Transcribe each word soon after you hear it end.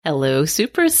Hello,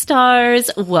 superstars.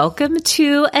 Welcome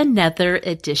to another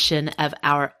edition of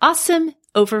our awesome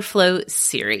Overflow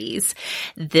series.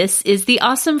 This is the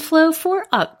Awesome Flow for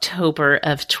October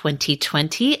of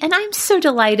 2020, and I'm so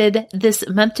delighted this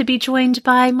month to be joined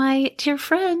by my dear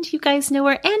friend. You guys know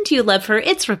her and you love her.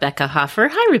 It's Rebecca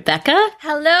Hoffer. Hi, Rebecca.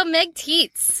 Hello, Meg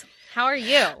Teets. How are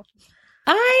you?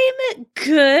 I'm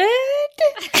good.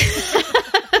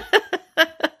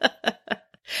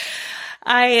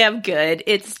 I am good.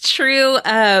 It's true.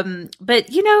 But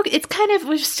it's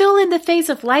we're still in the phase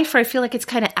of life where I feel like it's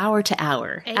kind of hour to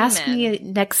hour. Amen. Ask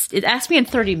me in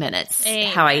 30 minutes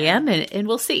Amen. How I am and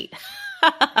we'll see.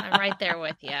 I'm right there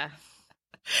with you.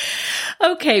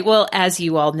 Okay. Well, as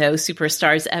you all know,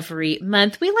 superstars, every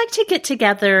month we like to get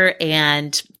together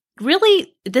and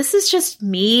really, this is just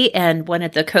me and one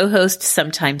of the co-hosts.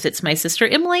 Sometimes it's my sister,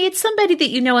 Emily. It's somebody that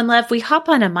you know and love. We hop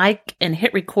on a mic and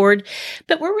hit record,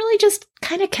 but we're really just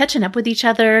kind of catching up with each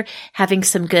other, having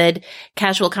some good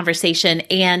casual conversation,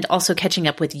 and also catching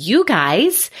up with you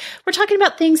guys. We're talking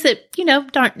about things that,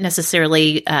 aren't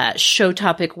necessarily show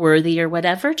topic worthy or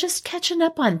whatever, just catching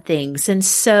up on things. And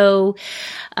so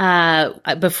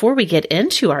before we get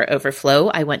into our overflow,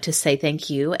 I want to say thank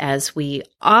you, as we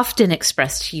often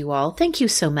express to you all. Thank you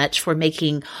so much for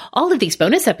making all of these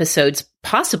bonus episodes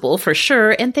possible, for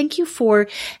sure. And thank you for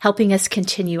helping us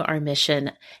continue our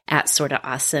mission at Sorta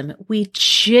Awesome. We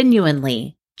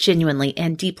genuinely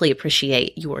and deeply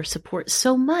appreciate your support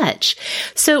so much.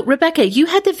 So, Rebecca, you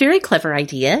had the very clever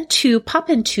idea to pop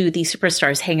into the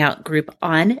Superstars Hangout group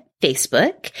on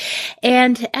Facebook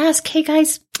and ask, hey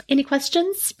guys, any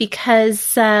questions?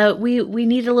 Because we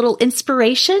need a little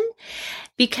inspiration.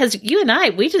 Because you and I,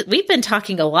 we've been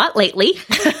talking a lot lately.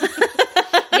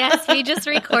 Yes, we just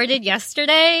recorded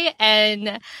yesterday,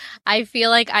 and I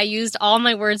feel like I used all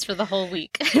my words for the whole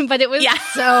week. But it was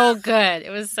so good.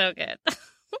 It was so good.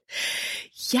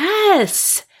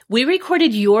 Yes. We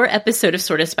recorded your episode of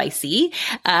Sorta Spicy,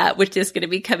 which is going to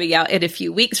be coming out in a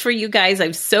few weeks for you guys.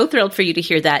 I'm so thrilled for you to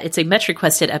hear that. It's a much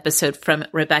requested episode from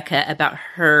Rebecca about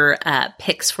her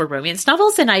picks for romance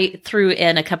novels, and I threw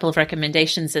in a couple of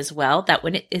recommendations as well. That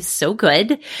one is so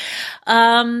good.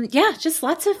 Just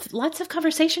lots of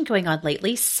conversation going on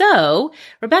lately. So,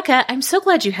 Rebecca, I'm so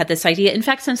glad you had this idea. In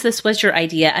fact, since this was your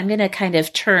idea, I'm going to kind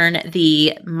of turn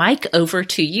the mic over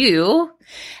to you,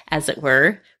 as it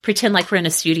were. Pretend like we're in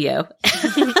a studio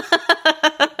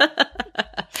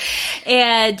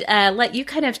and let you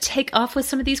kind of take off with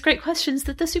some of these great questions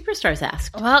that the superstars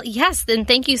asked. Well, yes. Then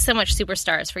thank you so much,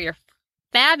 superstars, for your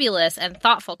fabulous and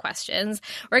thoughtful questions.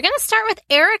 We're going to start with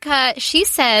Erica. She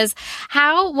says,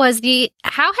 how has the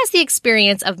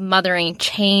experience of mothering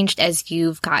changed as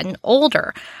you've gotten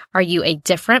older? Are you a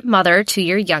different mother to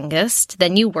your youngest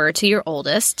than you were to your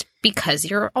oldest because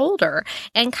you're older?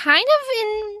 And kind of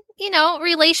in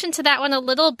relation to that one a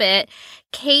little bit,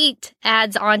 Kate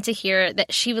adds on to here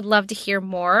that she would love to hear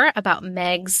more about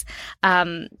Meg's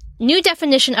new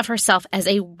definition of herself as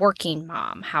a working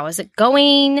mom. How is it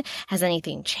going? Has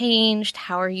anything changed?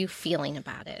 How are you feeling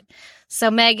about it?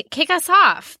 So Meg, kick us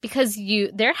off, because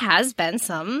there has been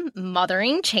some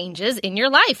mothering changes in your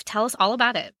life. Tell us all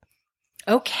about it.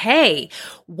 Okay.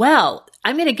 Well,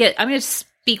 I'm going to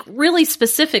speak really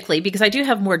specifically because I do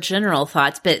have more general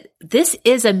thoughts, but this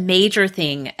is a major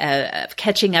thing of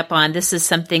catching up on. This is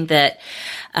something that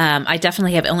I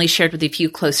definitely have only shared with a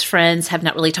few close friends, have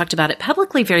not really talked about it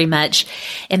publicly very much.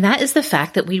 And that is the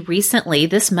fact that we recently,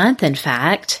 this month, in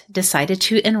fact, decided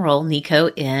to enroll Nico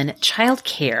in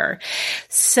childcare.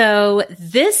 So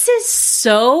this is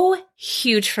so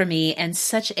huge for me and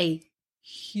such a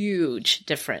huge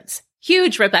difference.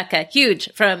 Huge, Rebecca,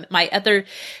 huge from my other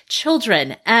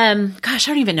children. Gosh,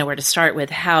 I don't even know where to start with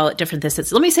how different this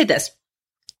is. Let me say this.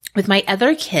 With my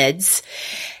other kids,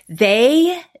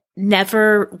 they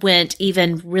never went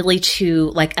even really to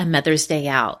like a Mother's Day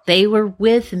out. They were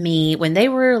with me when they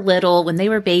were little, when they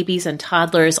were babies and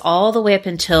toddlers, all the way up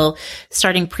until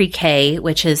starting pre-K,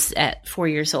 which is at 4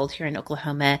 years old here in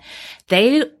Oklahoma.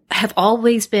 They have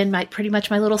always been pretty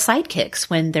much my little sidekicks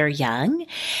when they're young.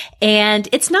 And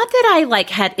it's not that I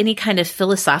had any kind of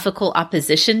philosophical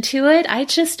opposition to it. I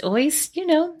just always,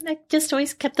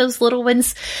 kept those little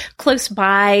ones close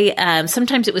by.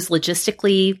 Sometimes it was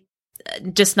logistically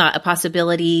just not a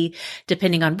possibility,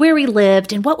 depending on where we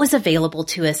lived and what was available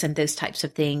to us and those types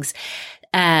of things.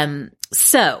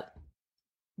 So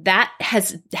that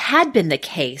had been the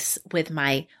case with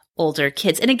my older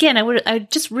kids. And again, I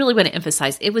just really want to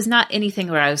emphasize, it was not anything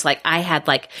where I was I had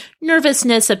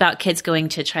nervousness about kids going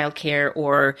to childcare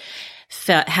or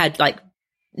had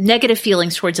negative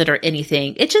feelings towards it or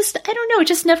anything. It just, I don't know, it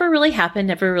just never really happened,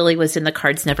 never really was in the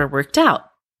cards, never worked out.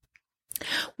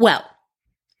 Well,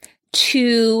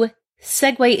 to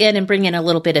segue in and bring in a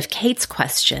little bit of Kate's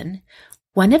question,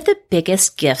 one of the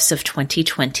biggest gifts of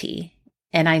 2020,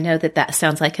 and I know that that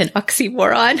sounds like an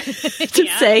oxymoron to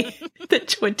say that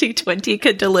 2020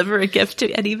 could deliver a gift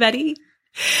to anybody.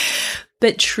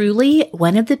 But truly,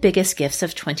 one of the biggest gifts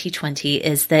of 2020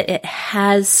 is that it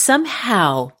has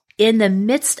somehow, in the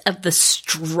midst of the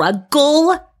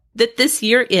struggle that this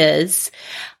year is,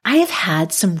 I have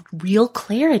had some real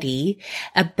clarity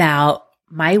about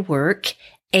my work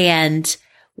and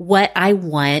what I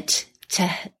want to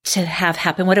have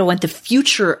happen, what I want the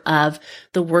future of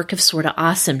the work of Sorta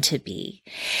Awesome to be.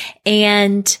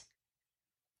 And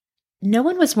no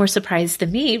one was more surprised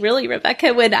than me, really,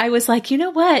 Rebecca, when I was like, you know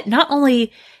what? Not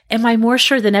only am I more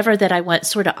sure than ever that I want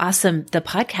Sorta Awesome, the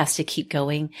podcast, to keep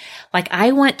going, like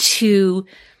I want to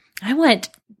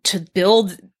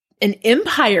build an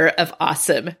empire of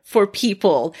awesome for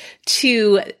people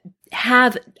to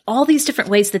have all these different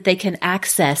ways that they can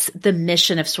access the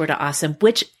mission of Sorta Awesome,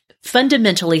 which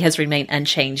fundamentally has remained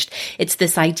unchanged. It's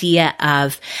this idea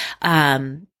of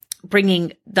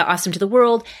bringing the awesome to the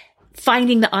world,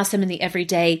 finding the awesome in the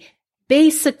everyday,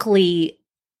 basically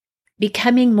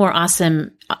becoming more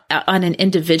awesome on an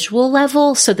individual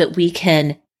level so that we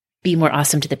can be more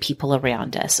awesome to the people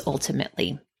around us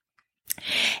ultimately.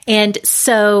 And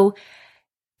so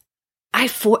a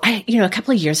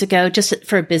couple of years ago, just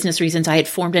for business reasons, I had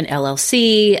formed an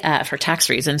LLC, for tax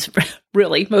reasons,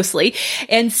 really, mostly.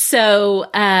 And so,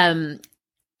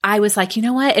 I was like, you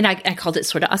know what? And I called it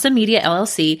Sorta Awesome Media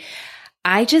LLC.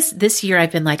 This year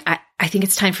I've been like, I think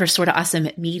it's time for Sorta Awesome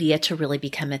Media to really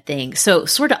become a thing. So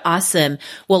Sorta Awesome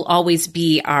will always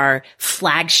be our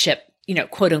flagship,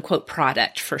 quote unquote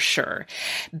product for sure.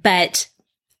 But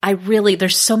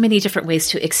there's so many different ways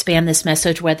to expand this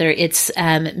message, whether it's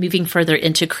moving further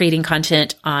into creating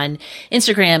content on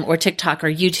Instagram or TikTok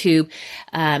or YouTube,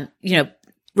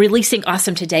 releasing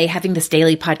Awesome Today, having this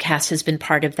daily podcast has been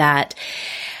part of that.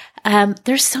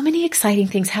 There's so many exciting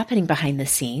things happening behind the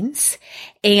scenes.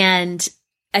 And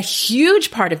a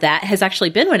huge part of that has actually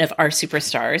been one of our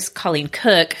superstars, Colleen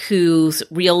Cook, whose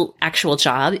real actual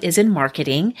job is in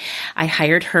marketing. I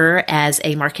hired her as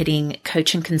a marketing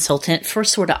coach and consultant for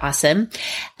Sorta Awesome.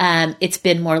 It's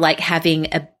been more like having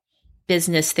a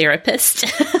business therapist.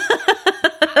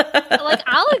 Like,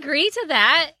 I'll agree to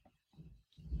that.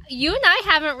 You and I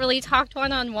haven't really talked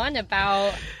one-on-one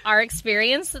about our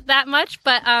experience that much,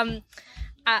 but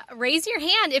raise your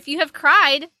hand if you have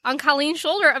cried on Colleen's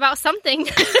shoulder about something.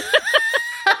 Yes.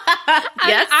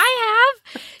 I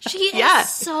have. She is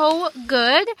so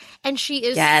good, and she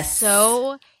is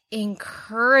so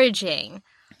encouraging.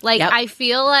 Like, I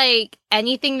feel like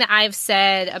anything that I've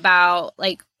said about,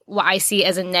 like, what I see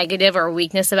as a negative or a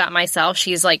weakness about myself,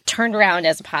 she's like turned around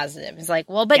as a positive. It's like,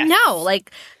 well, but no,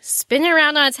 like spin it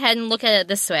around on its head and look at it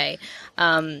this way.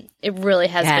 It really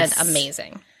has been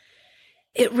amazing.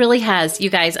 It really has, you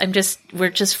guys. We're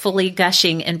just fully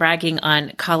gushing and bragging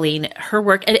on Colleen, her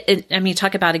work. And I mean,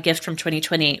 talk about a gift from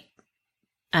 2020.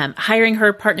 Hiring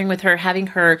her, partnering with her, having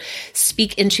her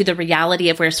speak into the reality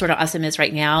of where Sorta Awesome is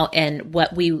right now and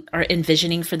what we are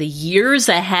envisioning for the years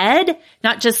ahead.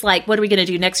 Not just like, what are we going to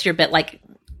do next year, but like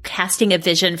casting a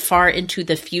vision far into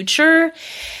the future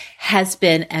has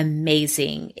been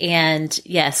amazing. And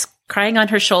yes, crying on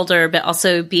her shoulder, but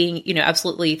also being,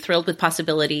 absolutely thrilled with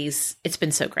possibilities. It's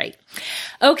been so great.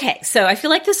 Okay. So I feel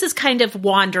like this is kind of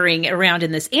wandering around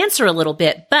in this answer a little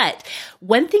bit, but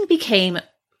one thing became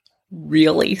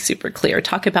really super clear.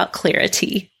 Talk about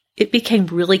clarity. It became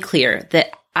really clear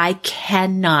that I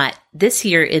cannot this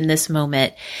year in this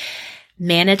moment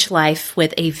manage life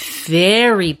with a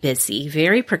very busy,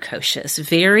 very precocious,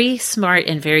 very smart,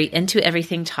 and very into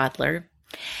everything toddler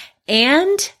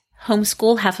and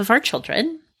homeschool half of our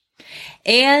children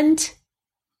and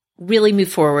really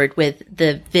move forward with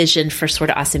the vision for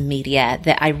Sorta Awesome Media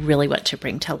that I really want to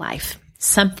bring to life.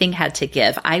 Something had to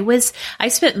give. I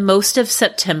spent most of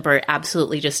September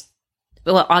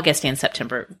August and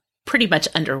September pretty much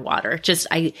underwater.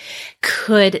 I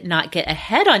could not get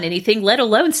ahead on anything, let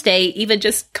alone stay even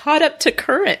just caught up to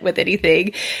current with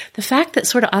anything. The fact that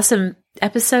Sorta Awesome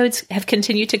episodes have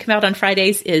continued to come out on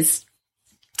Fridays is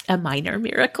a minor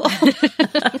miracle.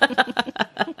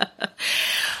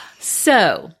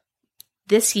 So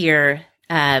this year,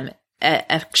 a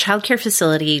childcare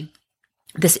facility,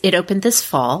 it opened this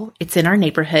fall. It's in our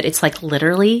neighborhood. It's like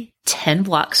literally 10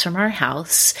 blocks from our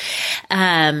house.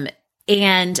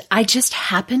 And I just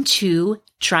happened to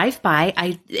drive by.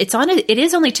 It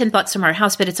is only 10 blocks from our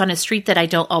house, but it's on a street that I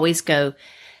don't always go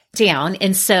down.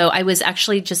 And so I was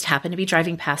actually just happened to be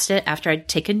driving past it after I'd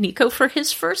taken Nico for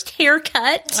his first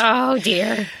haircut. Oh,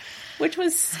 dear. Which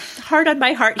was hard on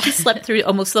my heart. He slept through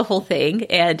almost the whole thing,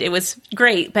 and it was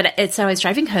great. But so I was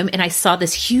driving home, and I saw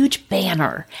this huge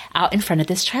banner out in front of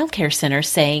this childcare center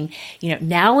saying,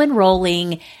 now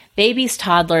enrolling babies,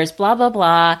 toddlers, blah, blah,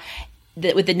 blah,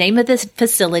 with the name of this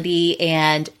facility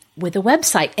and with a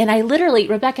website. And I literally,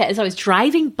 Rebecca, as I was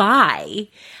driving by,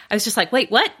 I was just like, wait,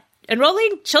 what?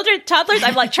 Enrolling children, toddlers?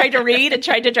 I'm like trying to read and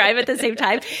trying to drive at the same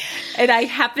time. And I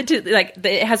happened to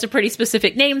it has a pretty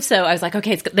specific name. So I was like,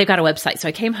 okay, they've got a website. So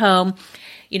I came home,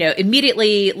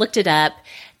 immediately looked it up,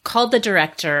 called the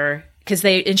director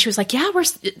and she was like, yeah,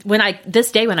 when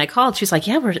I called, she was like,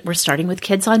 yeah, we're starting with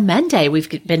kids on Monday. We've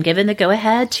been given the go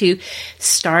ahead to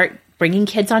start bringing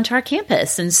kids onto our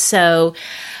campus. And so,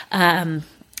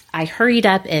 I hurried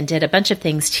up and did a bunch of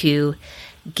things to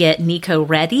get Nico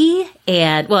ready.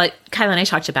 And Kyle and I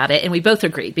talked about it, and we both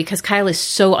agreed because Kyle is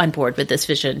so on board with this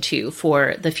vision too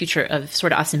for the future of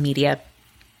Sort of Awesome Media.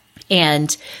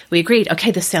 And we agreed,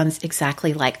 okay, this sounds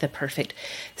exactly like the perfect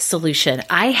solution.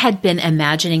 I had been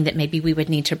imagining that maybe we would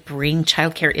need to bring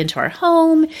childcare into our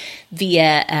home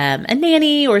via a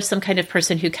nanny or some kind of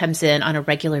person who comes in on a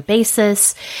regular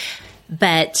basis.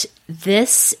 But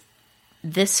this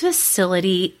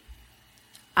facility,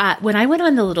 when I went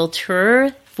on the little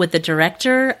tour with the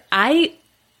director, I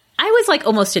was like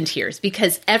almost in tears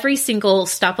because every single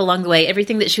stop along the way,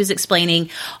 everything that she was explaining,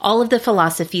 all of the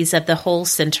philosophies of the whole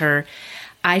center,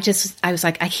 I was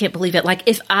like, I can't believe it. Like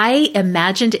if I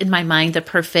imagined in my mind the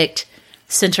perfect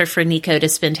center for Nico to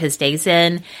spend his days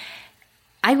in,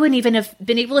 I wouldn't even have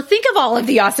been able to think of all of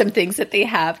the awesome things that they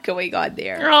have going on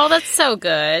there. Oh, that's so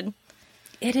good.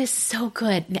 It is so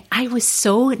good. I was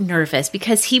so nervous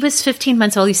because he was 15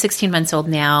 months old. He's 16 months old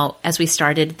now as we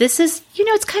started. This is,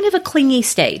 it's kind of a clingy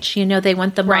stage. They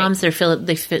want the moms. Right.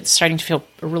 They're starting to feel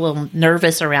a little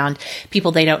nervous around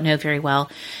people they don't know very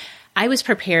well. I was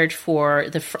prepared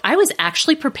I was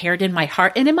actually prepared in my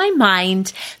heart and in my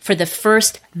mind for the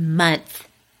first month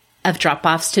of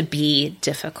drop-offs to be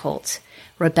difficult.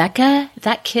 Rebecca,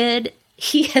 that kid,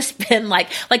 he has been like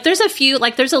there's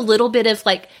a little bit of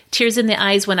like tears in the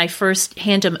eyes when I first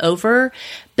hand him over.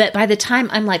 But by the time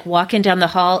I'm like walking down the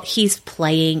hall, he's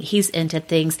playing, he's into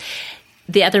things.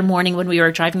 The other morning when we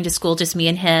were driving to school, just me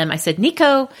and him, I said,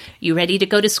 Nico, you ready to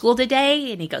go to school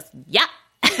today? And he goes, yeah.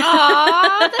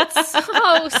 Aw, that's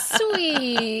so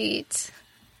sweet.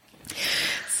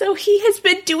 So he has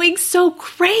been doing so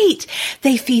great.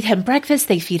 They feed him breakfast.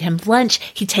 They feed him lunch.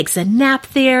 He takes a nap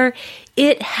there.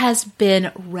 It has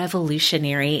been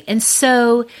revolutionary. And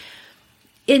so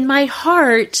in my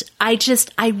heart, I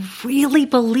really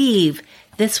believe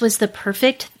this was the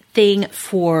perfect thing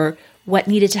for what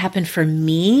needed to happen for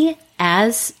me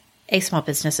as a small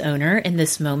business owner in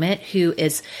this moment who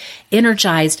is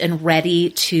energized and ready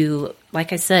to,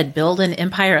 like I said, build an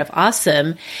empire of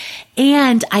awesome.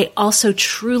 And I also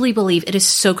truly believe it is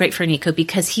so great for Nico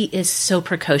because he is so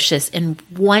precocious and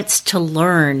wants to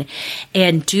learn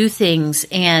and do things.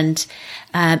 And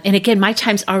again, my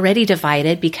time's already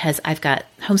divided because I've got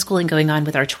homeschooling going on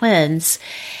with our twins.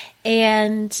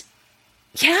 And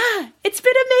yeah, it's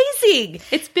been amazing.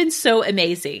 It's been so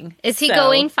amazing. Is he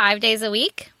going 5 days a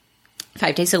week?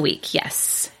 5 days a week,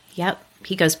 yes. Yep.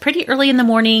 He goes pretty early in the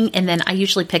morning, and then I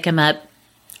usually pick him up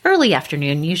early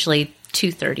afternoon, usually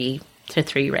 2:30 to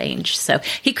 3 range. So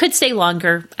he could stay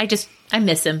longer. I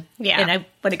miss him. Yeah. And I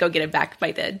want to go get him back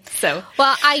by then. So,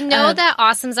 well, I know that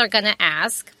Awesomes are going to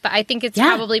ask, but I think it's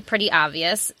probably pretty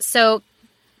obvious. So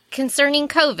concerning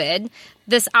COVID,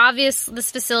 this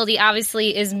facility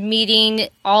obviously is meeting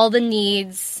all the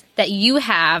needs that you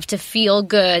have to feel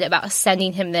good about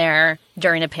sending him there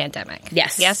during a pandemic.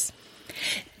 Yes. Yes?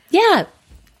 Yeah.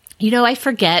 I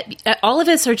forget. All of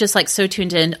us are just like so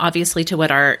tuned in, obviously, to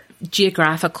what our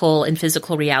geographical and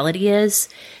physical reality is.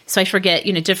 So I forget,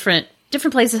 different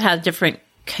places have different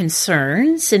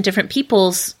concerns and different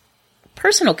people's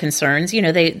personal concerns.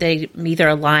 They either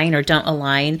align or don't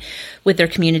align with their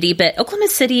community. But Oklahoma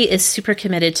City is super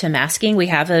committed to masking. We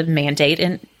have a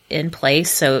mandate in place.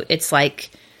 So it's like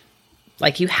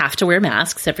you have to wear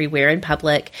masks everywhere in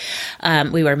public.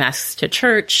 We wear masks to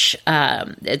church.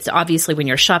 It's obviously when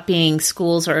you're shopping,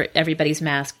 schools are everybody's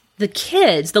masked. The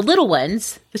kids, the little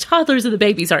ones, the toddlers and the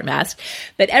babies aren't masked,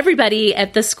 but everybody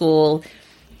at the school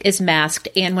is masked.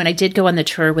 And when I did go on the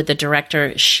tour with the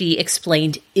director, she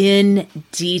explained in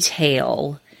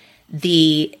detail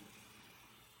the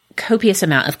copious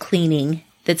amount of cleaning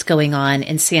that's going on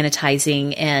and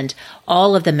sanitizing and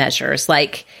all of the measures.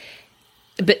 Like,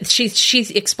 but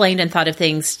she's explained and thought of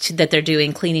things that they're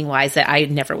doing cleaning wise that I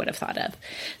never would have thought of.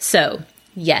 So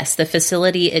yes, the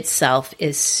facility itself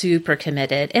is super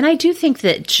committed. And I do think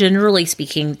that generally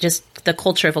speaking, just the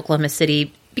culture of Oklahoma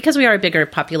City, because we are a bigger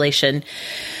population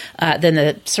than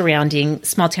the surrounding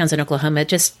small towns in Oklahoma,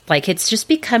 just like it's just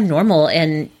become normal.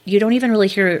 And you don't even really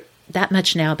hear that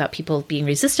much now about people being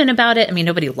resistant about it. I mean,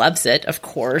 nobody loves it, of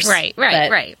course.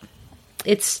 Right.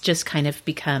 It's just kind of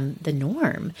become the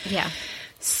norm. Yeah.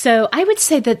 So I would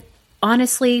say that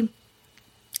honestly,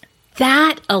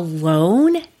 that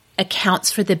alone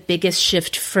accounts for the biggest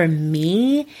shift for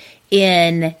me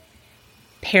in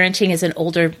parenting as an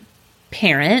older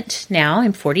parent. Now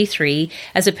I'm 43,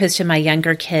 as opposed to my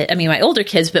my older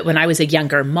kids, but when I was a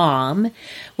younger mom.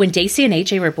 When Daisy and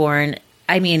AJ were born,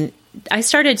 I mean, I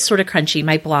started Sort of Crunchy,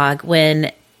 my blog,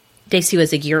 when Daisy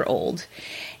was a year old.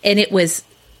 And that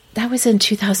was in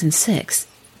 2006.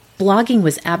 Blogging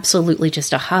was absolutely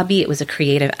just a hobby. It was a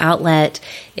creative outlet.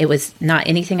 It was not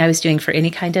anything I was doing for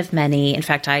any kind of money. In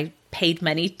fact, I paid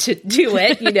money to do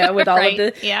it, with all of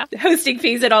the hosting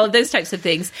fees and all of those types of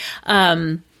things.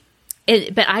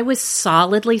 But I was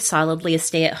solidly a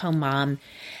stay-at-home mom.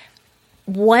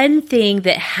 One thing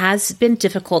that has been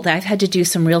difficult, that I've had to do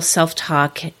some real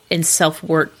self-talk and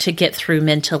self-work to get through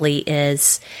mentally,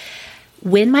 is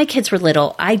when my kids were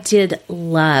little, I did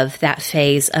love that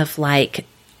phase of like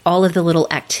all of the little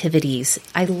activities.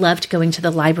 I loved going to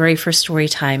the library for story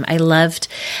time. I loved,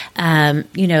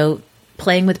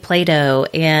 playing with Play-Doh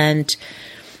and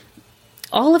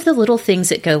all of the little things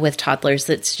that go with toddlers.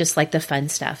 That's just like the fun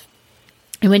stuff.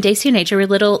 And when Daisy and AJ were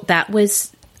little, that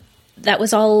was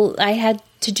all I had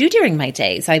to do during my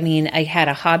days. I mean, I had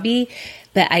a hobby,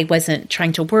 but I wasn't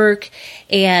trying to work.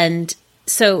 And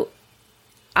so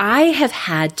I have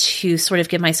had to sort of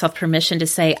give myself permission to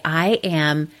say I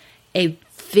am a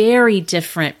very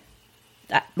different,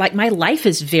 like my life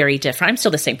is very different. I'm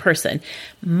still the same person.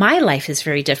 My life is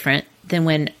very different than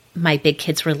when my big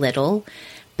kids were little.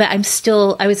 But I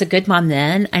was a good mom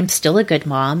then. I'm still a good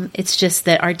mom. It's just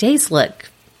that our days look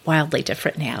wildly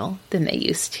different now than they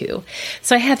used to.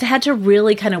 So I have had to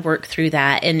really kind of work through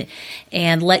that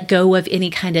and let go of any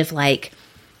kind of like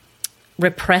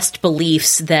repressed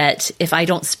beliefs that if I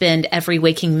don't spend every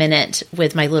waking minute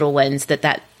with my little ones,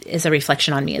 that is a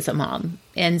reflection on me as a mom.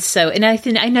 And so, and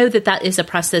I know that is a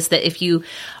process that if you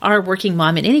are a working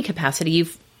mom in any capacity,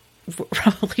 you've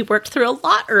probably worked through a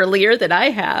lot earlier than I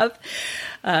have.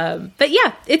 But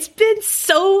yeah, it's been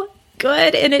so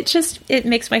good. And it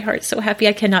makes my heart so happy.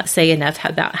 I cannot say enough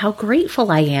about how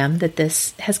grateful I am that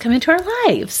this has come into our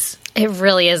lives. It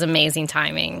really is amazing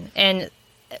timing. And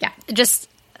just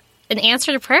an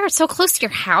answer to prayer. It's so close to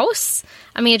your house.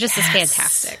 I mean, it just is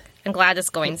fantastic. I'm glad it's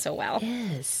going so well.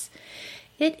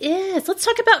 It is. Let's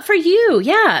talk about for you.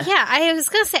 Yeah. Yeah. I was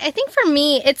going to say, I think for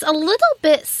me, it's a little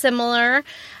bit similar.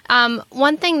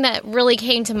 One thing that really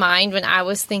came to mind when I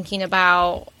was thinking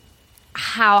about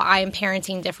how I'm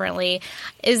parenting differently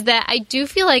is that I do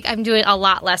feel like I'm doing a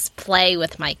lot less play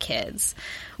with my kids.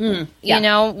 You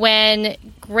know, when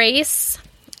Grace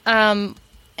and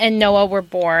Noah were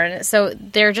born, so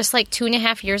they're just like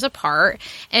 2.5 years apart.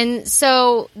 And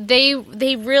so they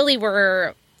really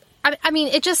were, I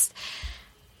mean,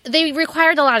 they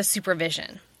required a lot of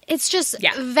supervision. It's just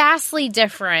vastly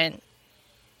different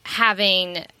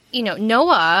having,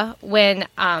 Noah, when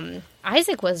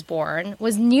Isaac was born,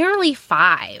 was nearly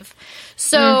 5.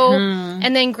 So,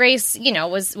 and then Grace,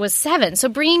 was 7. So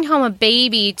bringing home a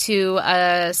baby to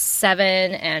a 7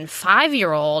 and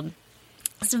 5-year-old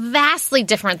is vastly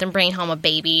different than bringing home a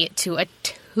baby to a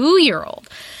 2-year-old.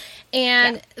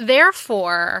 And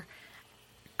therefore,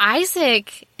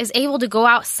 Isaac is able to go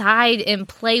outside and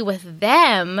play with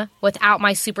them without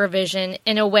my supervision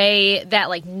in a way that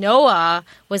like Noah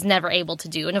was never able to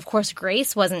do. And of course,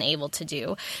 Grace wasn't able to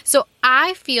do. So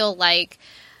I feel like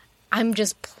I'm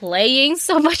just playing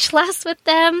so much less with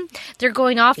them. They're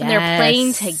going off and they're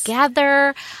playing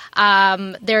together.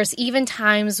 There's even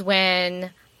times when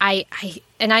I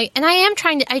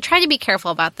try to be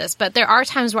careful about this, but there are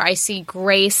times where I see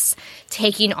Grace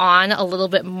taking on a little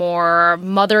bit more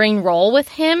mothering role with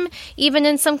him, even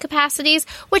in some capacities,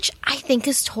 which I think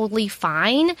is totally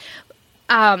fine.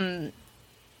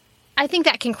 I think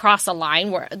that can cross a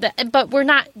line but we're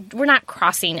not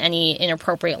crossing any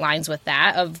inappropriate lines with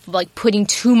that of like putting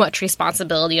too much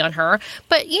responsibility on her.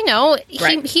 But he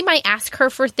might ask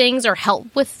her for things or help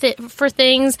for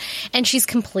things, and she's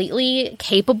completely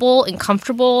capable and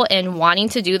comfortable and wanting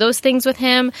to do those things with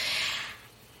him.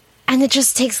 And it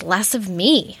just takes less of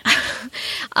me.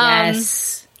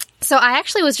 So I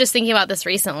actually was just thinking about this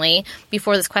recently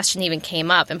before this question even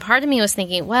came up, and part of me was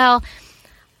thinking, well,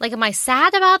 Like, am I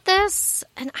sad about this?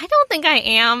 And I don't think I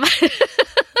am.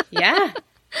 Yeah.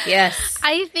 Yes.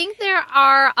 I think there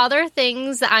are other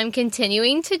things that I'm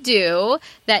continuing to do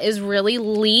that is really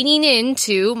leaning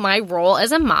into my role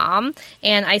as a mom.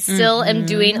 And I still am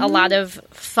doing a lot of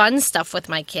fun stuff with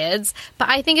my kids. But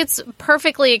I think it's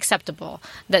perfectly acceptable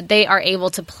that they are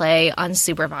able to play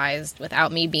unsupervised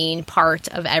without me being part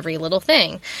of every little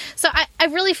thing. So I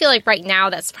really feel like right now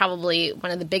that's probably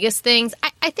one of the biggest things.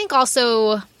 I think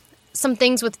also some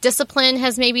things with discipline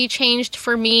has maybe changed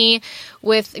for me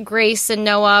with Grace and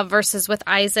Noah versus with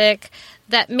Isaac,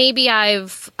 that maybe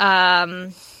I've, I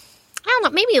don't know,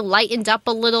 maybe lightened up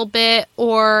a little bit,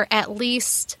 or at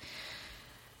least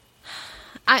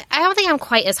I don't think I'm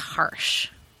quite as harsh.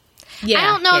 Yeah. I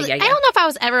don't know. I don't know if I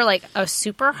was ever like a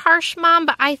super harsh mom,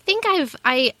 but I think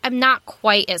I'm not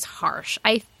quite as harsh.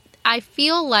 I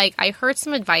feel like I heard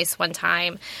some advice one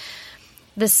time.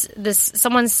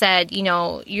 Someone said, you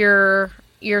know, your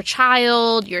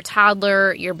child, your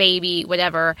toddler, your baby,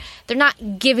 whatever, they're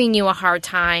not giving you a hard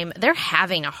time. They're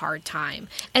having a hard time.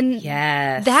 And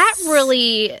that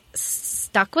really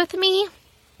stuck with me.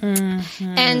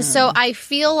 Mm-hmm. And so I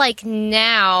feel like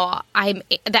now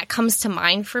that comes to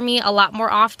mind for me a lot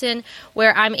more often,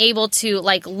 where I'm able to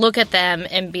like look at them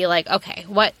and be like, okay,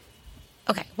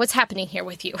 what's happening here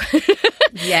with you?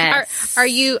 Yes. Are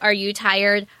you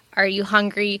tired? Are you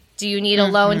hungry? Do you need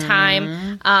alone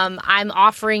time? I'm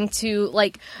offering to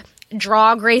like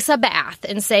draw Grace a bath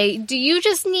and say, do you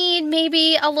just need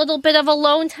maybe a little bit of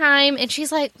alone time? And she's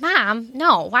like, Mom,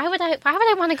 no, why would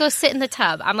I want to go sit in the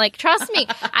tub? I'm like, trust me,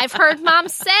 I've heard Mom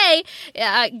say,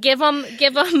 give them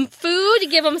food,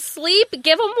 give them sleep,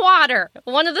 give them water.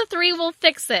 One of the three will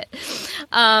fix it.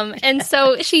 And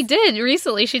so she did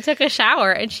recently. She took a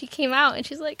shower and she came out and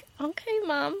she's like, okay,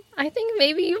 Mom, I think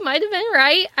maybe you might have been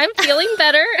right. I'm feeling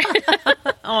better.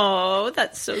 Oh,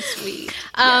 that's so sweet.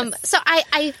 So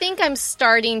I think I'm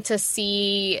starting to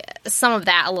see some of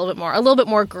that a little bit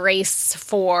more grace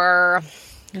for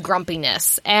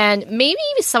grumpiness. And maybe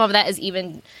some of that is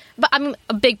even, but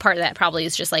a big part of that probably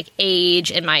is just like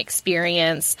age and my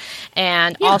experience.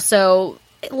 And also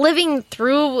living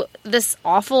through this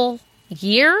awful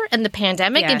year and the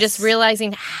pandemic and just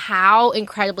realizing how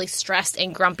incredibly stressed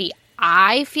and grumpy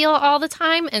I feel all the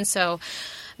time. And so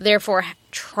therefore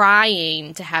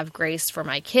trying to have grace for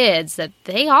my kids, that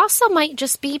they also might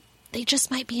just be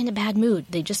in a bad mood.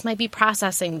 They just might be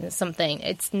processing something.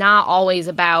 It's not always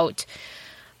about,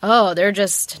 oh, they're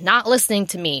just not listening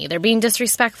to me, they're being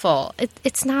disrespectful.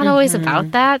 It's not always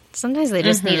about that. Sometimes they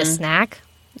just need a snack.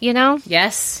 You know?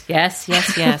 Yes.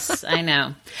 I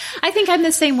know. I think I'm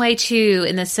the same way too,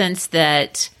 in the sense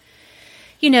that,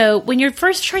 you know, when you're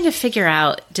first trying to figure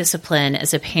out discipline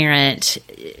as a parent,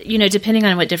 you know, depending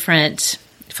on what different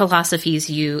philosophies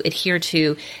you adhere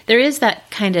to, there is that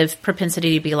kind of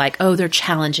propensity to be like, oh, they're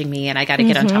challenging me and I got to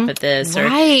get on top of this.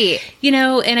 Right. Or, you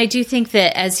know, and I do think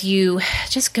that as you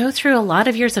just go through a lot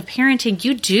of years of parenting,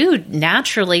 you do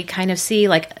naturally kind of see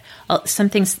like some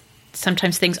things.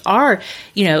 Sometimes things are,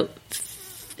 you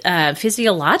know,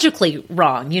 physiologically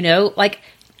wrong, you know, like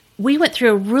we went through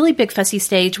a really big fussy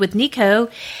stage with Nico,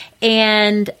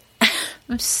 and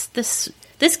this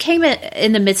came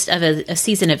in the midst of a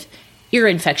season of ear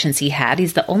infections he had.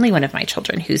 He's the only one of my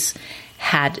children who's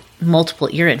had multiple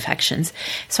ear infections.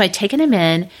 So I'd taken him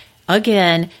in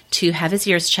again to have his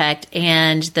ears checked,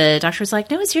 and the doctor was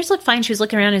like, no, his ears look fine. She was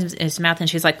looking around his mouth, and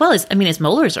she's like, well, his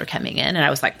molars are coming in. And I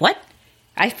was like, what?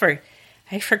 I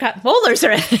forgot molars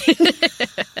are in.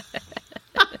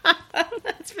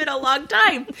 It's been a long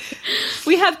time.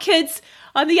 We have kids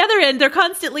on the other end. They're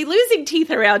constantly losing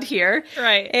teeth around here.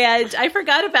 Right. And I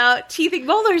forgot about teething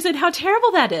molars and how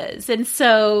terrible that is. And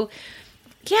so,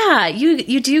 yeah,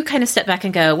 you do kind of step back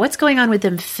and go, what's going on with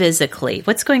them physically?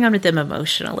 What's going on with them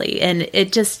emotionally? And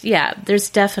it just, there's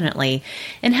definitely,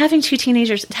 and having two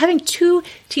teenagers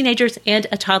and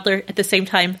a toddler at the same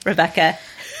time, Rebecca.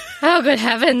 Oh, good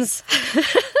heavens.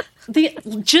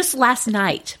 Just last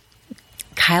night,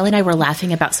 Kyle and I were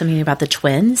laughing about something about the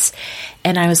twins.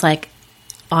 And I was like,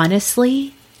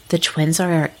 honestly, the twins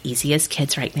are our easiest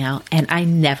kids right now. And I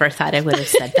never thought I would have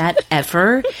said that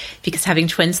ever, because having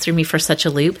twins threw me for such a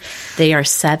loop. They are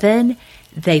 7.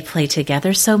 They play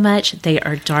together so much. They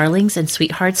are darlings and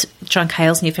sweethearts. John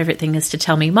Kyle's new favorite thing is to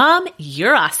tell me, Mom,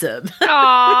 you're awesome. Which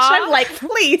I'm like,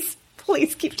 please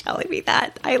keep telling me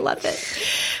that. I love it.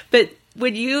 But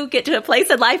when you get to a place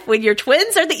in life when your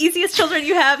twins are the easiest children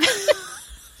you have,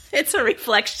 it's a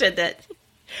reflection that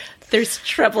there's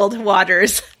troubled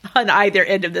waters on either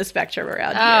end of the spectrum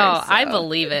around here. Oh, so. I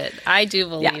believe it. I do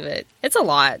believe it. It's a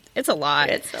lot. It's a lot.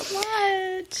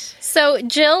 So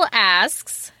Jill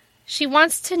asks, She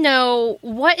wants to know,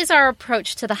 what is our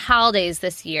approach to the holidays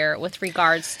this year with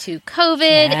regards to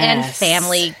COVID and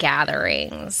family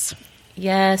gatherings?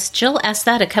 Yes, Jill asked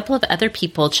that. A couple of other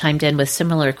people chimed in with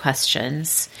similar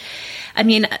questions. I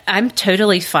mean, I'm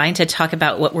totally fine to talk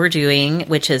about what we're doing,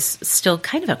 which is still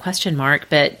kind of a question mark,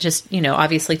 but just,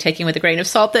 obviously taking with a grain of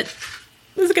salt that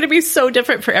this is going to be so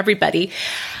different for everybody.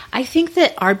 I think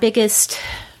that our biggest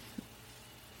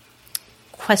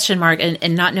question mark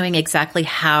and not knowing exactly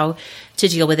how to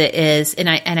deal with it is, and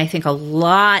I think a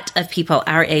lot of people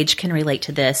our age can relate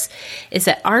to this, is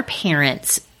that our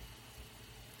parents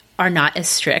are not as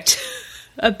strict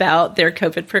about their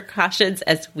COVID precautions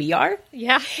as we are.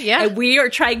 Yeah. And we are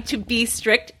trying to be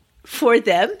strict for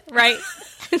them. Right.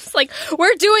 It's like,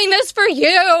 we're doing this for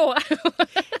you.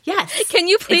 Yes. Can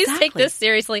you please take this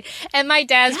seriously? And my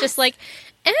dad's just like,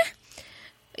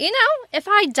 if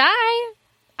I die,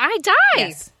 I die.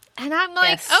 Yes. And I'm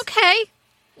like, okay,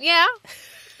 yeah,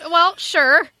 well,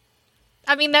 sure.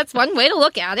 I mean, that's one way to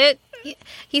look at it.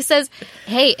 He says,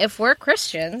 hey, if we're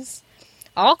Christians,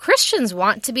 all Christians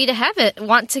want to get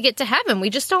to heaven. We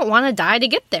just don't want to die to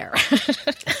get there.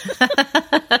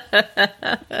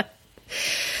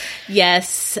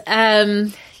 Yes.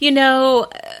 I'll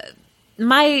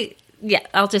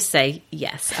just say,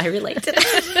 yes, I relate to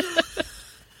that.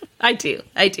 I do.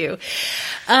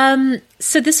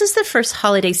 So this is the first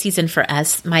holiday season for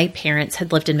us. My parents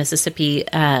had lived in Mississippi.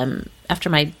 After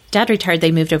my dad retired,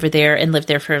 they moved over there and lived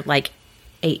there for like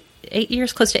 8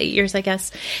 years, close to 8 years, I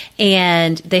guess.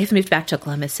 And they have moved back to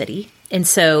Oklahoma City. And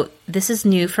so this is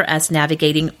new for us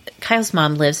navigating. Kyle's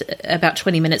mom lives about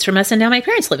 20 minutes from us, and now my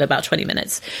parents live about 20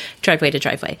 minutes, driveway to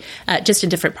driveway, just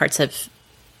in different parts of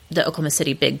the Oklahoma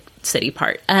City, big city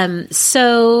part.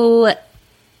 So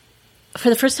for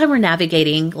the first time we're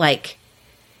navigating, like,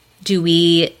 do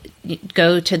we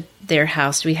go to their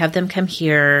house? Do we have them come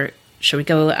here? Should we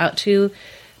go out to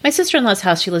my sister-in-law's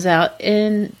house? She lives out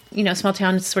in, a small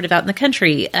town, sort of out in the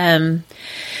country.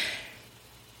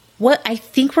 What I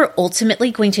think we're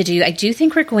ultimately going to do, I do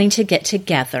think we're going to get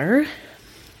together,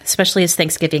 especially as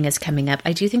Thanksgiving is coming up.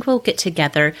 I do think we'll get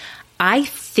together. I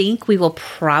think we will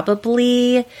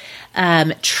probably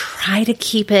try to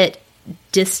keep it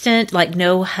distant, like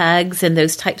no hugs and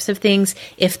those types of things.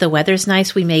 If the weather's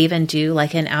nice, we may even do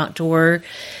like an outdoor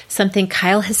something.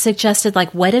 Kyle has suggested,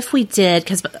 like, what if we did,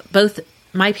 because both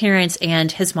my parents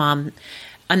and his mom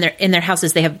in their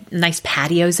houses, they have nice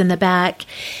patios in the back.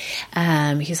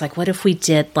 He's like, what if we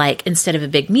did, like, instead of a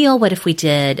big meal, what if we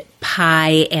did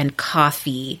pie and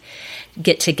coffee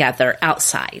get together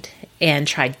outside and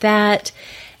tried that?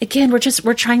 Again,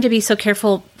 we're trying to be so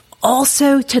careful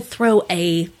also to throw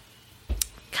a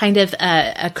kind of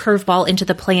a curveball into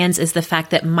the plans is the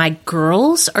fact that my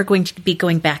girls are going to be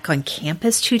going back on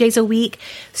campus 2 days a week,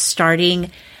 starting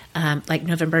like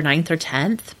November 9th or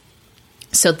 10th.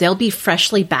 So they'll be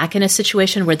freshly back in a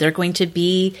situation where their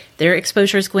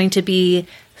exposure is going to be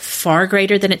far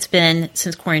greater than it's been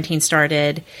since quarantine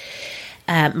started.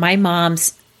 My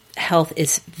mom's health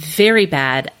is very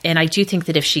bad, and I do think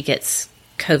that if she gets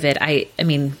COVID, I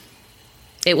mean,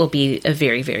 it will be a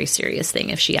very, very serious thing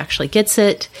if she actually gets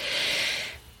it.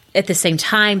 At the same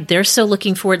time, they're so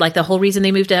looking forward, like the whole reason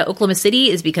they moved to Oklahoma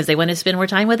City is because they want to spend more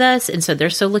time with us. And so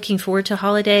they're so looking forward to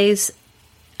holidays.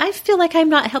 I feel like I'm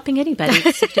not helping anybody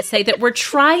except to say that we're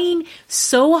trying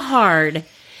so hard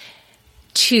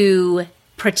to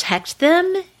protect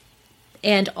them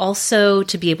and also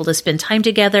to be able to spend time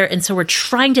together. And so we're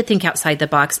trying to think outside the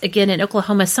box. Again, in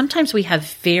Oklahoma, sometimes we have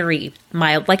very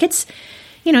mild, like it's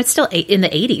still in the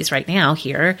 80s right now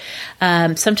here.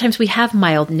 Sometimes we have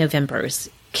mild Novembers.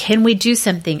 Can we do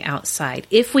something outside?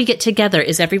 If we get together,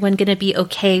 is everyone going to be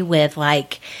okay with,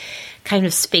 like, kind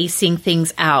of spacing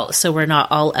things out so we're not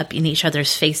all up in each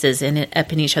other's faces and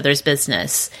up in each other's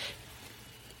business?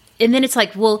 And then it's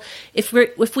like, well, if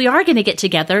we are going to get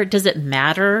together, does it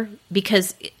matter?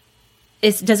 Because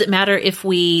does it matter if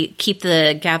we keep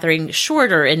the gathering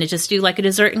shorter and just do like a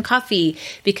dessert and coffee?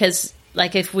 Because,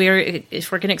 like, if we're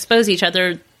going to expose each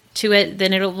other to it,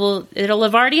 then it'll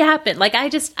have already happened. Like, I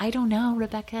don't know,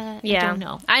 Rebecca. Yeah. I don't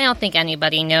know. I don't think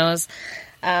anybody knows.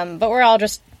 But we're all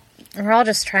just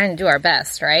trying to do our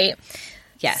best, right?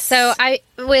 Yes. So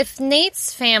with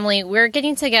Nate's family, we're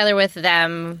getting together with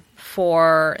them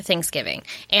for Thanksgiving,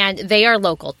 and they are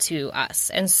local to us.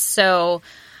 And so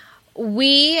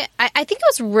I think it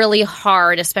was really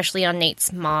hard, especially on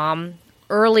Nate's mom,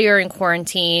 earlier in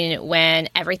quarantine when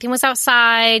everything was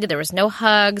outside, there was no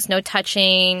hugs, no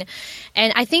touching.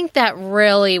 And I think that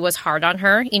really was hard on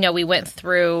her. We went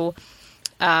through,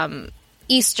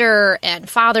 Easter and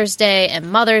Father's Day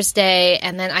and Mother's Day.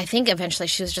 And then I think eventually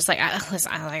she was just like, listen,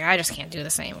 I just can't do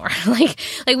this anymore. like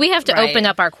we have to open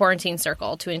up our quarantine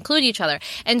circle to include each other.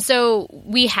 And so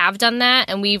we have done that.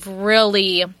 And we've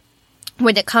really,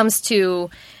 when it comes to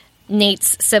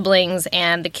Nate's siblings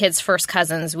and the kids' first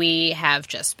cousins, we have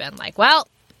just been like, well,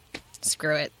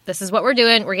 screw it. This is what we're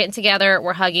doing. We're getting together.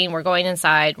 We're hugging. We're going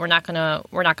inside. We're not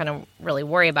gonna really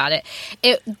worry about it.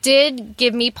 It did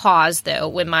give me pause though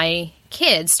when my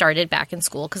kids started back in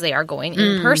school because they are going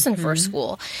in person for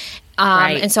school.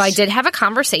 And so I did have a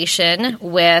conversation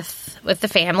with the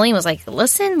family and was like,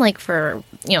 listen, like for,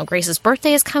 Grace's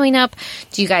birthday is coming up.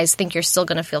 Do you guys think you're still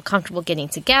going to feel comfortable getting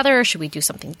together? Should we do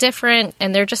something different?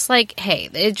 And they're just like, hey,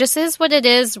 it just is what it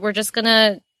is. We're just going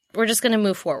to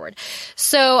move forward.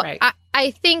 So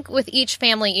I think with each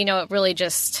family, it really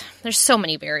just, there's so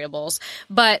many variables,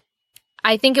 but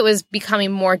I think it was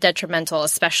becoming more detrimental,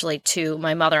 especially to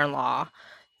my mother-in-law,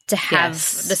 to have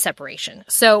the separation.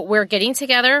 So we're getting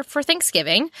together for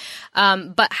Thanksgiving.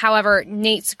 But however,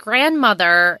 Nate's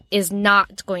grandmother is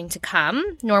not going to come.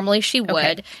 Normally she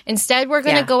would. Instead, we're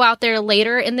going to go out there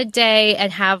later in the day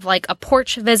and have like a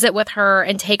porch visit with her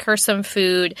and take her some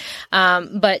food.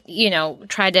 But,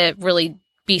 try to really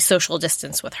be social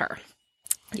distance with her.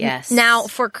 Yes. Now,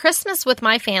 for Christmas with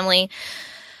my family,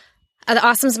 the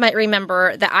Awesomes might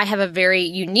remember that I have a very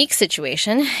unique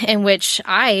situation in which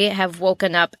I have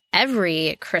woken up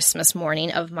every Christmas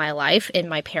morning of my life in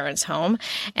my parents' home.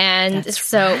 And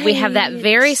we have that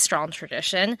very strong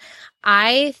tradition.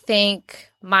 I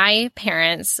think my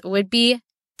parents would be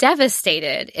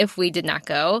devastated if we did not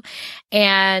go.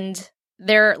 And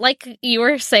they're, like you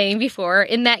were saying before,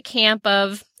 in that camp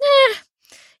of,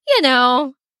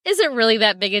 is it really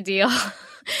that big a deal?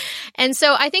 And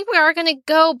so I think we are going to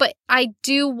go, but I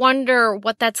do wonder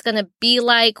what that's going to be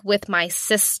like with my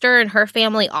sister and her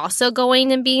family also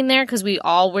going and being there, because we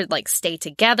all would like stay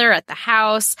together at the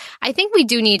house. I think we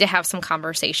do need to have some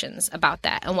conversations about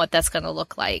that and what that's going to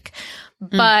look like.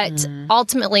 But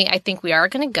ultimately, I think we are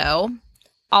going to go.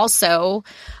 Also,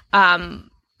 I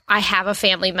have a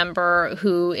family member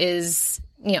who is,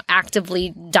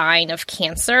 actively dying of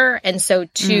cancer. And so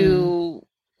to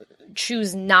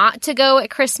choose not to go at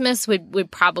Christmas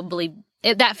would probably,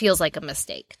 that feels like a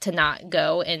mistake to not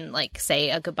go and like say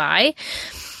a goodbye.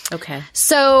 Okay.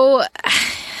 So,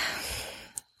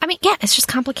 it's just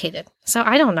complicated. So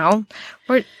I don't know.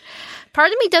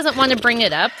 Part of me doesn't want to bring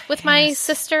it up with my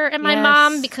sister and my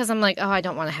mom because I'm like, I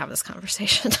don't want to have this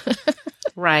conversation.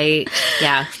 Right.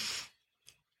 Yeah.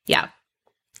 Yeah.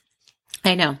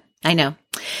 I know.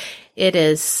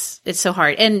 It's so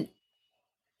hard. And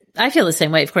I feel the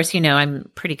same way. Of course,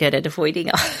 I'm pretty good at avoiding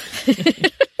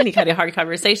any kind of hard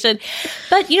conversation.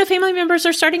 But, family members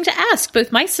are starting to ask.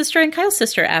 Both my sister and Kyle's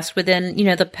sister asked within,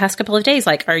 the past couple of days,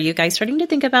 like, are you guys starting to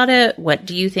think about it? What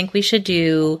do you think we should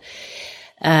do?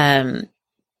 So,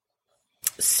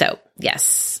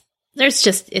 yes.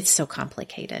 It's so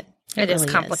complicated. It is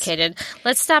really complicated.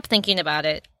 Let's stop thinking about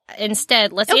it.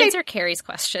 Instead, let's answer Carrie's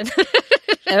question.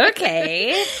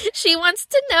 Okay. She wants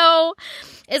to know,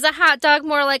 is a hot dog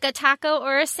more like a taco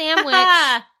or a sandwich?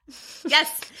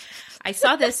 Yes. I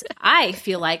saw this. I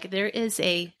feel like there is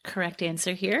a correct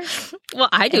answer here. Well,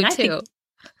 I do too.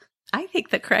 I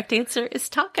think the correct answer is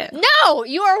taco. No,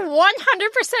 you are 100%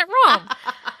 wrong.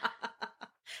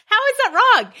 How is that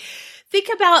wrong? Think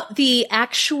about the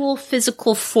actual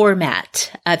physical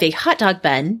format of a hot dog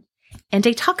bun and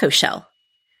a taco shell.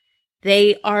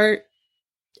 They are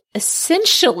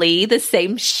essentially the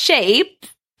same shape.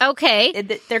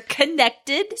 Okay. They're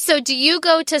connected. So do you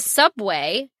go to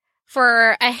Subway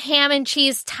for a ham and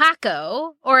cheese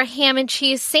taco or a ham and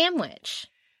cheese sandwich?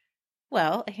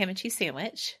 Well, a ham and cheese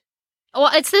sandwich.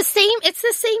 Well, it's the same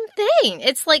thing.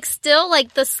 It's like still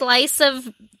like the slice of,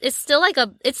 that's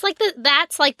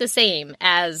like the same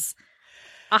as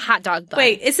a hot dog bun.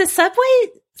 Wait, is a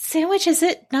Subway sandwich, is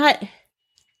it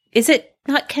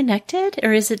not connected,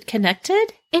 or is it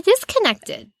connected? It is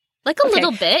connected. Like a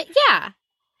little bit, yeah.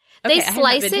 Okay, they slice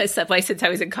I haven't been to Subway since I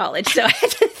was in college, so I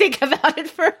had to think about it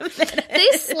for a minute. They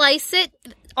slice it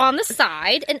on the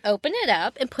side and open it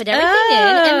up and put everything in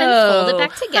and then fold it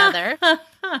back together.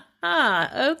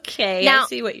 Okay, now, I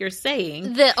see what you're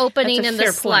saying. The opening and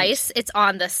the slice, it's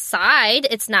on the side.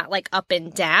 It's not like up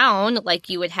and down like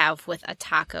you would have with a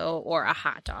taco or a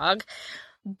hot dog.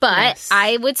 But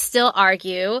I would still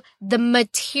argue the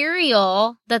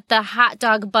material that the hot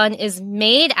dog bun is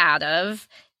made out of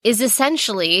is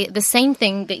essentially the same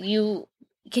thing that you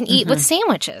can eat with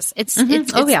sandwiches. It's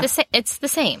the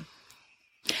same.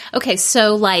 Okay,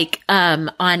 so like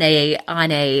on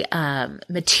a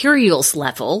materials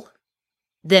level,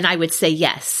 then I would say,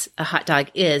 yes, a hot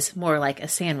dog is more like a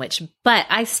sandwich. But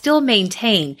I still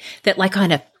maintain that, like,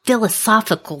 on a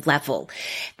philosophical level,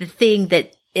 the thing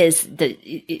that is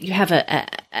you have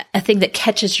a thing that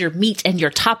catches your meat and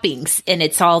your toppings and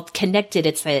it's all connected.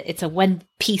 It's a one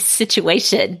piece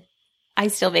situation. I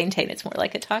still maintain it's more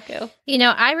like a taco. You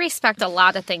know, I respect a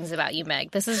lot of things about you,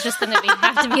 Meg. This is just going to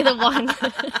have to be the one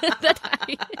that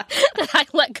I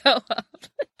let go of.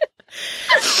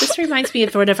 This reminds me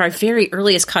of one of our very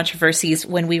earliest controversies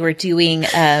when we were doing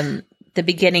the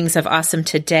beginnings of Awesome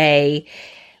Today,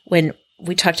 when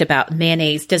we talked about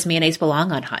mayonnaise. Does mayonnaise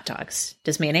belong on hot dogs?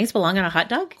 Does mayonnaise belong on a hot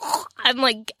dog? I'm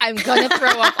going to throw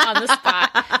up on the spot.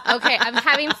 Okay, I'm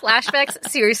having flashbacks.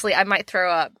 Seriously, I might throw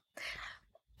up.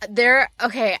 I'm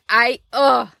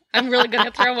really going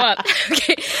to throw up.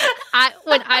 Okay.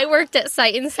 When I worked at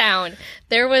Sight and Sound,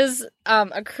 there was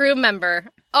a crew member.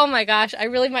 Oh my gosh, I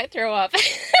really might throw up.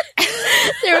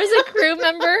 There was a crew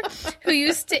member who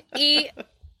used to eat.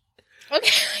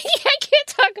 Okay, I can't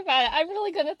talk about it. I'm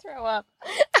really going to throw up.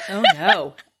 Oh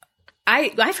no.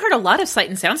 I've heard a lot of Sight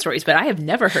and Sound stories, but I have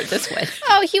never heard this one.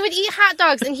 Oh, he would eat hot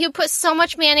dogs and he would put so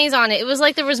much mayonnaise on it. It was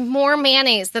like there was more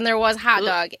mayonnaise than there was hot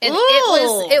dog. And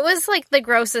it was like the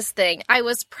grossest thing. I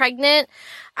was pregnant.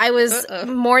 I was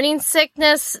morning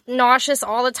sickness, nauseous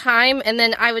all the time. And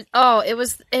then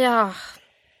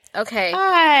okay.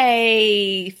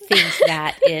 I think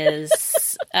that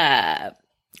is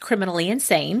criminally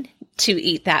insane to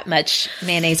eat that much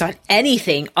mayonnaise on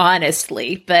anything,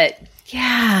 honestly. But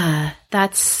yeah,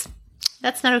 that's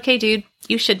not okay, dude.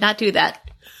 You should not do that.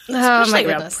 Especially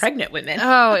around pregnant women.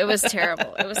 Oh, it was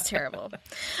terrible. It was terrible.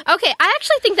 Okay, I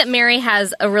actually think that Mary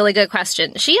has a really good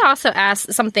question. She also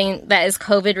asked something that is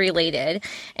COVID related,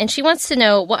 and she wants to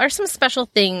know, what are some special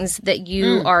things that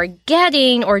you are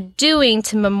getting or doing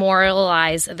to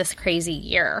memorialize this crazy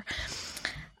year?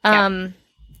 Are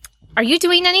you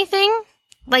doing anything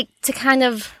like to kind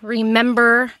of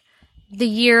remember the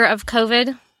year of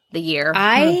COVID? The year.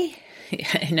 I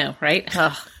know, right?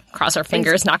 Ugh. Cross our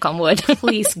fingers, knock on wood.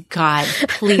 Please, God,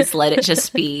 please let it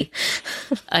just be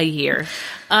a year.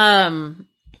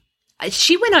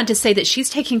 She went on to say that she's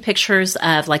taking pictures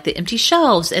of like the empty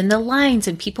shelves and the lines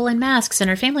and people in masks and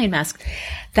her family in masks.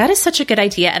 That is such a good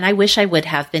idea. And I wish I would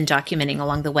have been documenting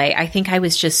along the way. I think I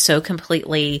was just so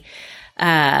completely,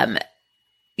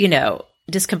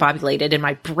 discombobulated in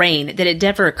my brain that it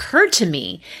never occurred to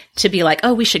me to be like,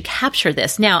 oh, we should capture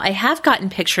this. Now, I have gotten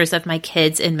pictures of my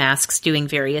kids in masks doing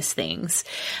various things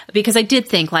because I did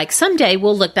think like someday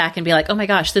we'll look back and be like, oh my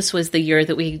gosh, this was the year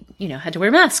that we, had to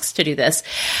wear masks to do this.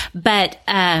 But,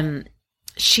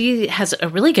 she has a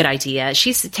really good idea.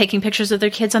 She's taking pictures of their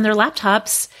kids on their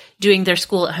laptops doing their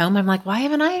school at home. I'm like, why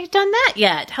haven't I done that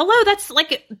yet? Hello, that's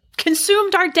like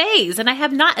consumed our days, and I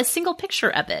have not a single picture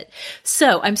of it.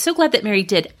 So I'm so glad that Mary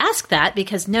did ask that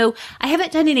because no, I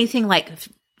haven't done anything like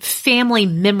family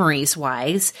memories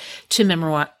wise to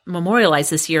memorialize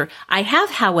this year. I have,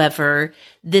 however,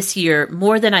 this year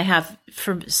more than I have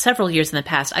for several years in the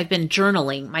past. I've been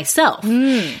journaling myself.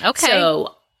 Okay.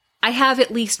 So I have at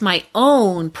least my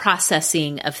own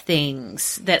processing of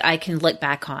things that I can look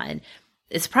back on.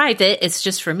 It's private. It's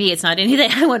just for me. It's not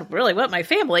anything I really want my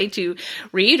family to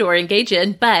read or engage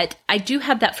in, but I do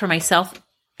have that for myself.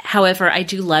 However, I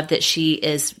do love that she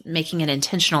is making an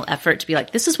intentional effort to be like,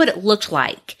 this is what it looked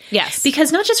like. Yes.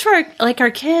 Because not just for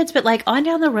our kids, but like on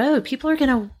down the road, people are going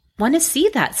to want to see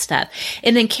that stuff.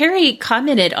 And then Carrie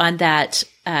commented on that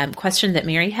question that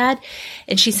Mary had,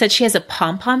 and she said she has a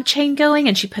pom-pom chain going,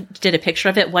 and she did a picture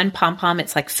of it. One pom-pom,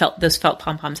 it's like those felt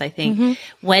pom-poms, I think.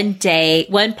 One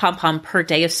pom-pom per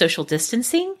day of social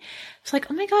distancing. It's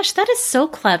like, oh my gosh, that is so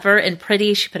clever and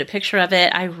pretty. She put a picture of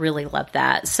it. I really love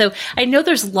that. So I know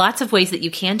there's lots of ways that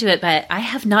you can do it, but I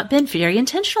have not been very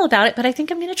intentional about it, but I think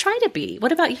I'm going to try to be.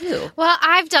 What about you? Well,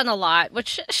 I've done a lot,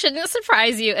 which shouldn't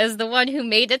surprise you as the one who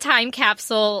made a time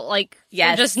capsule,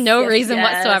 for just no reason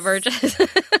whatsoever.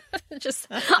 Just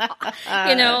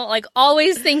like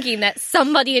always thinking that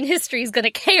somebody in history is going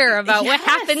to care about what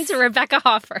happened to Rebecca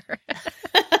Hoffer.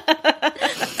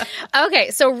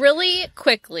 Okay, so really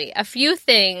quickly, a few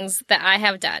things that I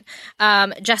have done.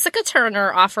 Jessica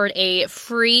Turner offered a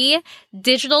free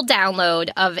digital download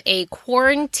of a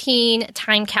quarantine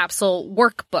time capsule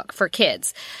workbook for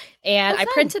kids. And I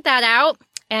printed that out,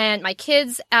 and my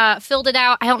kids filled it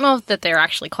out. I don't know that they're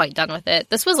actually quite done with it.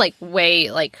 This was way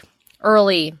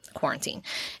early quarantine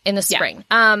in the spring.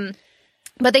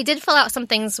 But they did fill out some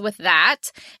things with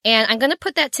that, and I'm going to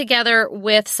put that together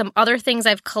with some other things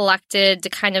I've collected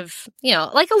to kind of,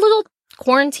 like a little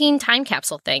quarantine time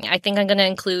capsule thing. I think I'm going to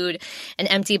include an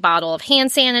empty bottle of hand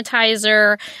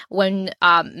sanitizer. When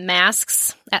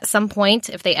masks at some point,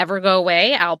 if they ever go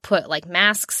away, I'll put like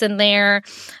masks in there.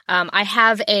 I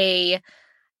have a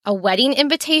wedding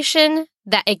invitation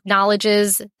that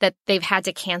acknowledges that they've had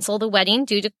to cancel the wedding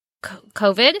due to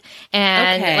COVID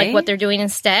and like what they're doing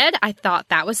instead. I thought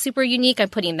that was super unique. I'm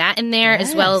putting that in there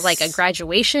as well as like a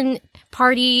graduation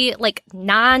party, like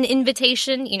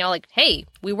non-invitation, you know, like, hey,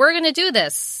 we were going to do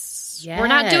this. We're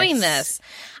not doing this.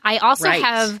 I also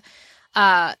have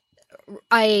a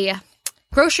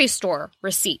grocery store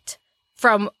receipt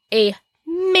from a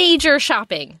major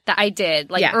shopping that I did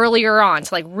like earlier on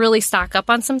to like really stock up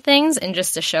on some things and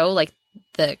just to show like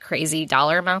the crazy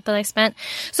dollar amount that I spent.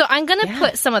 So I'm going to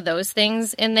put some of those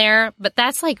things in there, but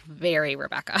that's like very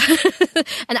Rebecca.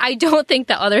 And I don't think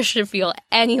that others should feel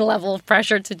any level of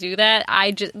pressure to do that.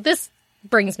 This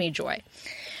brings me joy.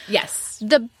 Yes.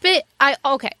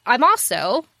 I'm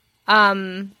also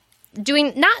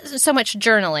doing not so much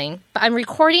journaling, but I'm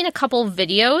recording a couple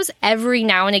videos every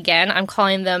now and again. I'm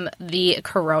calling them the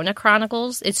Corona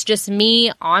Chronicles. It's just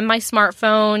me on my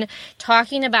smartphone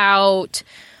talking about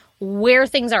where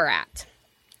things are at,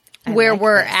 where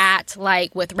we're at,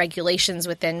 like with regulations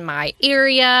within my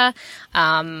area.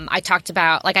 I talked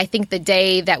about, like, I think the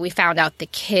day that we found out the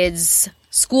kids'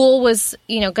 school was,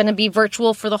 going to be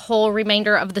virtual for the whole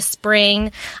remainder of the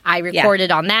spring. I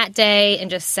recorded on that day and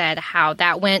just said how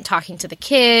that went, talking to the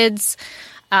kids.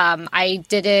 I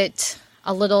did it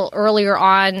a little earlier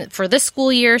on for this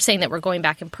school year, saying that we're going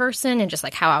back in person and just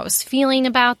like how I was feeling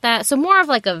about that. So more of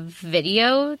like a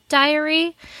video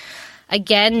diary.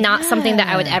 Again, not something that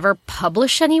I would ever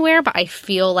publish anywhere, but I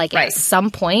feel like at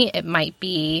some point it might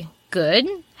be good,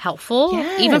 helpful,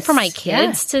 even for my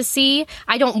kids to see.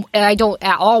 I don't at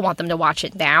all want them to watch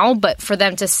it now, but for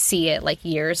them to see it like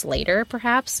years later,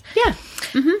 perhaps. Yeah.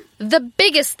 Mm-hmm. The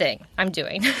biggest thing I'm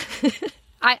doing,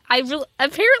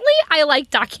 apparently I like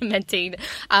documenting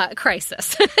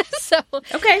crisis. So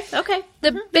okay.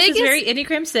 The biggest, this is very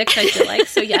Enneagram 6, I feel like.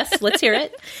 So yes, let's hear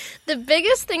it. The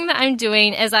biggest thing that I'm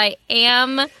doing is I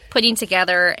am putting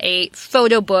together a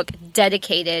photo book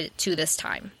dedicated to this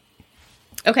time.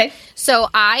 Okay. So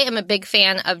I am a big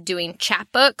fan of doing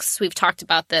chapbooks. We've talked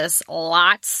about this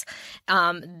lots.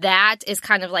 That is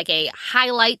kind of like a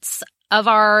highlights of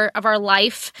our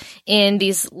life in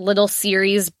these little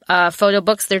series photo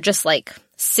books. They're just like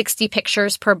 60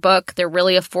 pictures per book. They're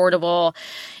really affordable,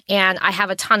 and I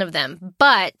have a ton of them.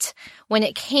 But when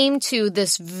it came to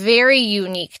this very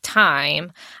unique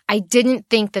time, I didn't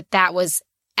think that was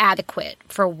adequate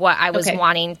for what I was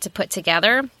wanting to put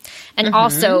together. And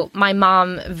also, my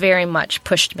mom very much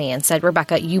pushed me and said,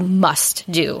 Rebecca, you must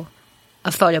do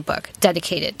a photo book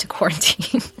dedicated to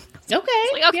quarantine.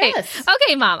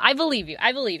 Okay, Mom, I believe you.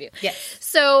 Yes.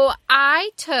 So I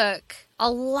took a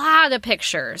lot of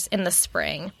pictures in the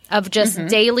spring of just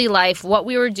daily life, what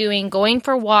we were doing, going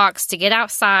for walks, to get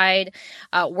outside,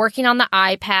 working on the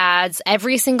iPads,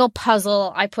 every single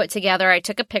puzzle I put together. I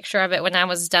took a picture of it when I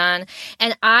was done.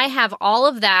 And I have all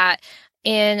of that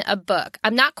in a book.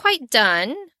 I'm not quite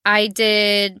done. I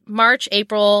did March,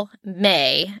 April,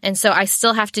 May, and so I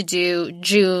still have to do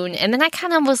June. And then I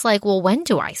kind of was like, well, when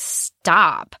do I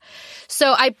stop?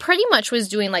 So I pretty much was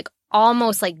doing like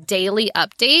almost like daily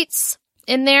updates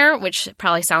in there, which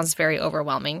probably sounds very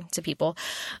overwhelming to people.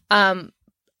 But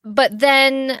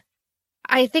then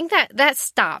I think that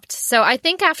stopped. So I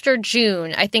think after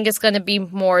June, I think it's going to be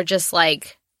more just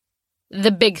like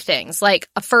the big things, like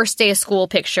a first day of school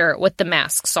picture with the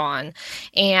masks on,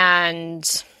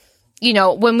 and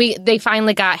when they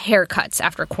finally got haircuts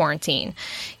after quarantine,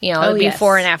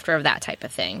 before and after of that type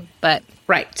of thing. But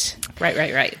right. So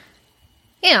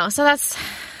that's,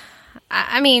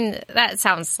 I mean, that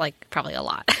sounds like probably a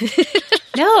lot.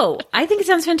 No, I think it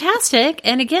sounds fantastic.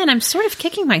 And again, I'm sort of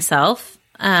kicking myself.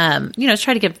 Try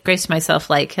to give grace to myself,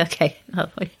 like, okay,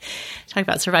 talk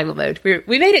about survival mode.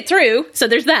 We made it through, so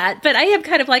there's that. But I am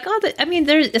kind of like,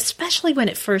 especially when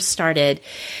it first started,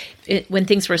 when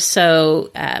things were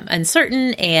so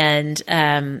uncertain and,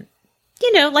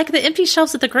 like the empty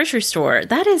shelves at the grocery store.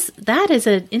 That is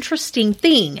an interesting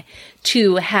thing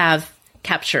to have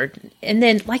captured. And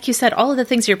then, like you said, all of the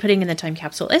things you're putting in the time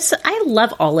capsule. I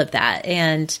love all of that,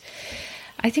 and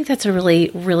I think that's a really,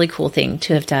 really cool thing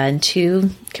to have done to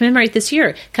commemorate this year.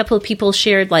 A couple of people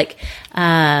shared so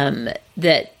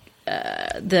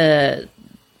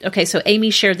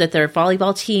Amy shared that their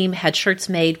volleyball team had shirts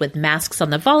made with masks on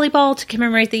the volleyball to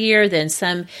commemorate the year. Then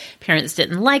some parents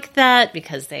didn't like that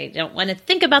because they don't want to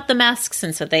think about the masks.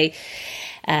 And so they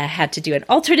had to do an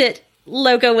alternate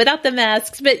logo without the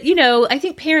masks. But, you know, I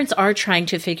think parents are trying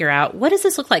to figure out, what does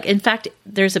this look like? In fact,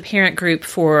 there's a parent group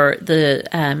for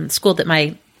the school that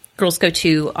my girls go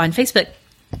to on Facebook.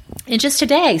 And just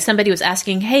today, somebody was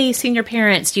asking, hey, senior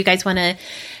parents, do you guys want to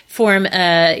form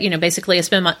basically a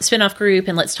spin-off group,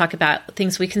 and let's talk about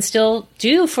things we can still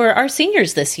do for our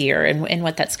seniors this year and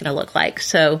what that's going to look like.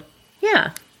 So,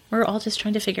 yeah, we're all just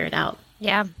trying to figure it out.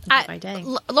 Yeah. Day by day.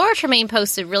 Laura Tremaine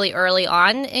posted really early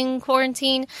on in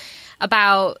quarantine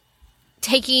about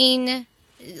taking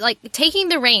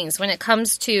the reins when it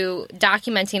comes to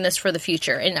documenting this for the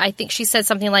future. And I think she said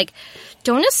something like,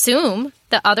 don't assume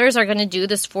that others are going to do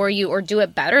this for you or do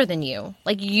it better than you.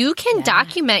 Like, you can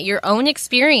document your own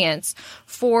experience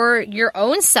for your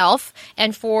own self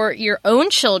and for your own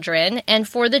children and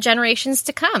for the generations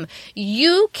to come.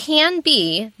 You can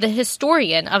be the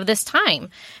historian of this time.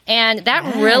 And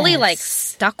that really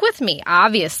stuck with me,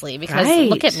 obviously, because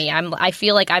look at me. I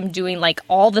feel like I'm doing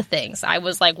all the things. I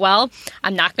was like, well,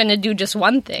 I'm not going to do just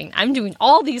one thing. I'm doing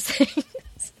all these things.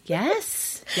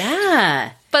 Yes.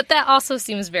 Yeah. But that also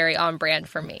seems very on brand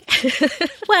for me.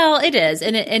 Well, it is,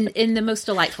 and in the most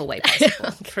delightful way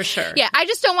possible, for sure. Yeah, I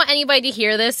just don't want anybody to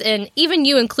hear this, and even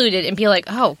you included, and be like,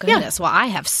 oh, goodness, well, I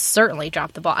have certainly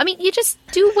dropped the ball. I mean, you just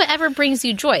do whatever brings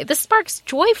you joy. This sparks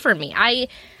joy for me.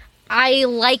 I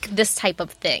like this type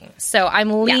of thing, so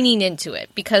I'm leaning into it,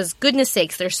 because goodness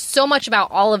sakes, there's so much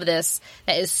about all of this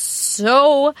that is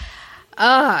so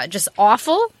just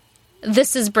awful.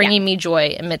 This is bringing me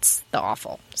joy amidst the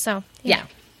awful. So, yeah.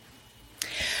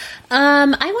 I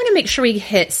want to make sure we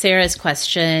hit Sarah's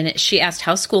question. She asked,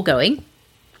 how's school going?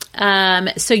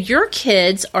 So your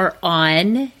kids are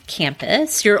on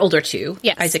campus. Your older two.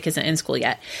 Yes. Isaac isn't in school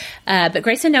yet. But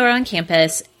Grace and Noah are on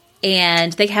campus.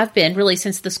 And they have been really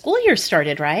since the school year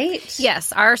started, right?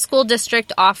 Yes. Our school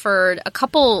district offered a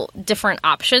couple different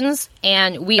options,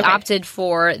 and we opted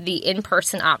for the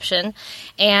in-person option.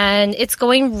 And it's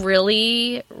going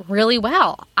really, really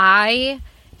well. I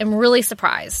am really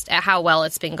surprised at how well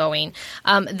it's been going.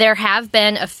 There have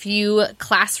been a few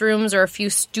classrooms or a few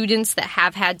students that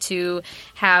have had to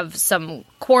have some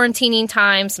quarantining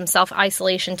time, some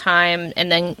self-isolation time,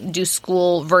 and then do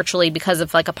school virtually because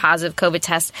of a positive COVID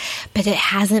test. But it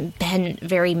hasn't been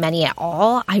very many at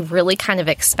all. I really kind of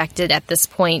expected at this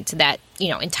point that,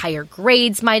 entire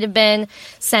grades might have been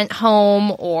sent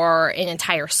home, or an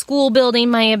entire school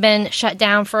building might have been shut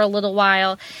down for a little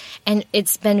while. And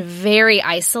it's been very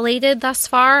isolated thus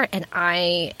far, and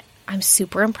I'm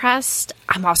super impressed.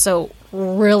 I'm also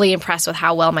really impressed with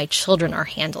how well my children are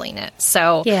handling it.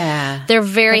 So they're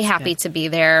very happy to be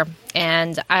there.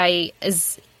 And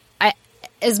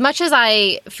as much as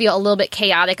I feel a little bit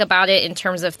chaotic about it in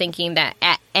terms of thinking that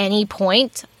at any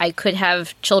point I could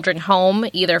have children home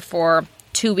either for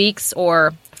 2 weeks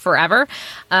or forever,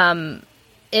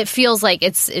 it feels like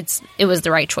it was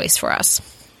the right choice for us.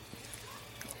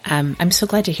 I'm so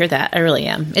glad to hear that. I really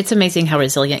am. It's amazing how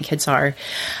resilient kids are.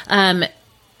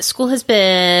 School has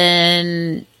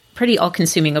been pretty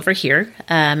all-consuming over here.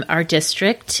 Our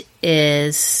district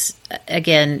is,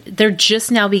 again, they're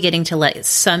just now beginning to let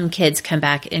some kids come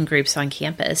back in groups on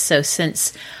campus. So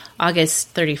since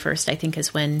August 31st, I think,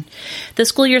 is when the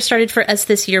school year started for us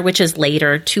this year, which is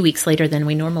later, 2 weeks later than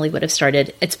we normally would have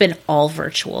started. It's been all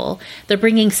virtual. They're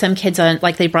bringing some kids on,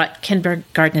 like they brought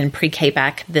kindergarten and pre-K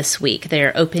back this week.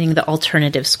 They're opening the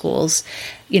alternative schools,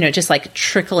 just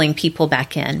trickling people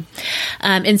back in.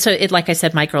 And so, like I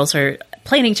said, my girls are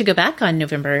planning to go back on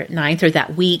November 9th or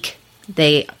that week.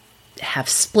 They have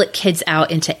split kids out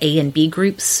into A and B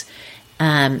groups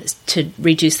to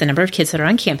reduce the number of kids that are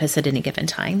on campus at any given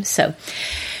time. So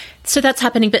that's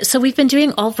happening. But so we've been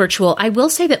doing all virtual. I will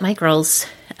say that my girls,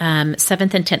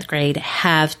 7th and 10th grade,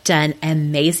 have done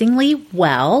amazingly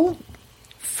well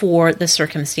for the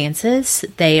circumstances.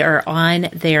 They are on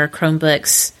their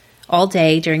Chromebooks all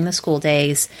day during the school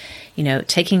days,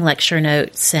 taking lecture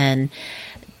notes, and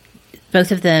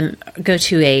both of them go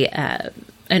to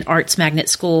an arts magnet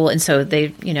school. And so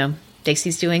they,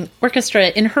 Daisy's doing orchestra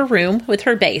in her room with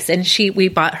her bass, and we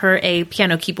bought her a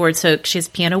piano keyboard. So she has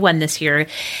piano 1 this year.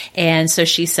 And so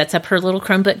she sets up her little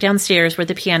Chromebook downstairs where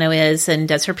the piano is and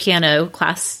does her piano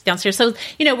class downstairs. So,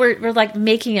 we're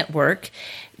making it work.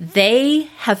 They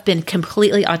have been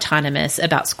completely autonomous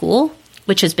about school,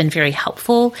 which has been very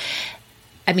helpful.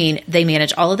 I mean, they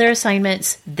manage all of their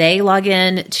assignments. They log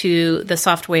in to the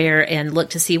software and look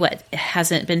to see what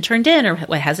hasn't been turned in or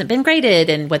what hasn't been graded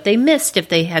and what they missed if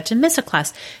they had to miss a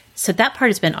class. So that part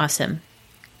has been awesome.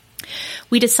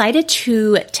 We decided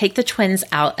to take the twins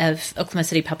out of Oklahoma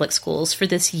City Public Schools for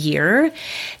this year.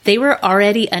 They were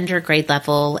already under grade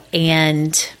level,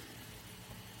 and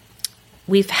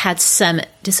we've had some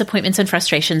disappointments and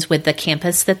frustrations with the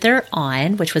campus that they're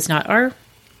on, which was not our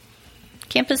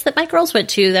campus that my girls went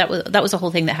to. That was a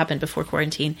whole thing that happened before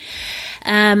quarantine.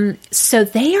 So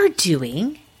they are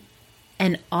doing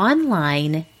an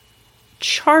online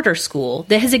charter school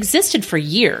that has existed for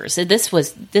years.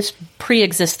 This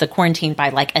pre-exists the quarantine by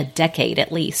like a decade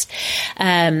at least.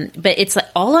 But it's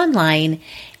all online,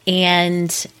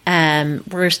 and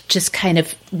we're just kind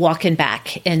of walking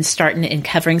back and starting and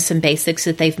covering some basics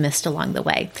that they've missed along the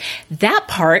way. That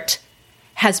part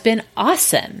has been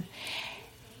awesome.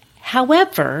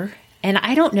 However, and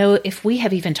I don't know if we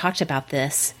have even talked about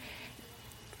this,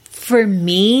 for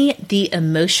me, the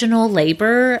emotional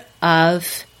labor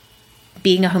of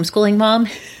being a homeschooling mom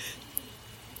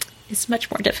is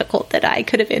much more difficult than I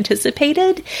could have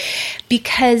anticipated,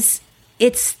 because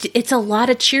it's a lot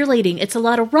of cheerleading. It's a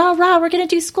lot of rah, rah, we're going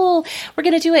to do school. We're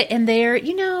going to do it. And they're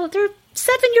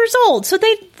 7 years old. So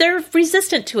they're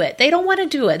resistant to it. They don't want to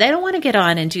do it. They don't want to get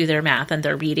on and do their math and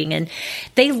their reading. And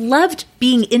they loved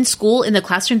being in school, in the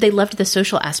classroom. They loved the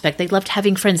social aspect. They loved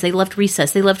having friends. They loved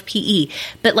recess. They loved PE.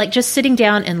 But like just sitting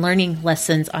down and learning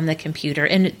lessons on the computer.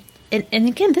 And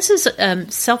again, this is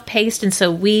self-paced, and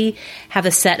so we have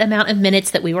a set amount of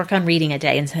minutes that we work on reading a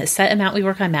day, and a set amount we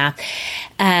work on math.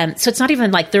 So it's not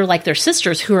even like they're like their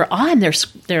sisters who are on their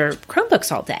Chromebooks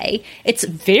all day. It's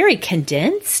very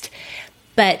condensed,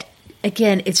 but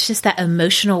again, it's just that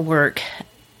emotional work.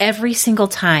 Every single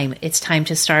time it's time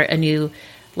to start a new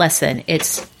lesson,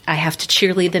 I have to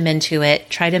cheerlead them into it,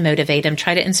 try to motivate them,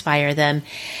 try to inspire them.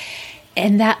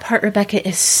 And that part, Rebecca,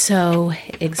 is so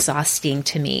exhausting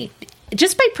to me.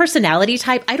 Just by personality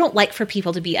type, I don't like for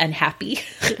people to be unhappy.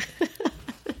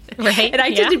 Right. And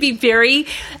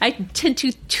I tend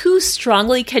to too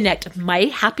strongly connect my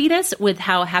happiness with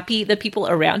how happy the people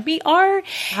around me are.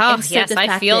 Oh, so yes,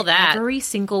 I feel that. Every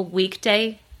single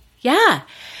weekday. Yeah.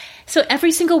 So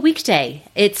every single weekday,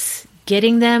 it's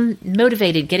getting them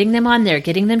motivated, getting them on there,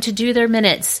 getting them to do their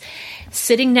minutes,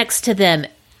 sitting next to them,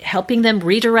 helping them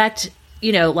redirect.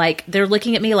 Like they're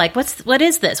looking at me like, what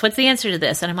is this? What's the answer to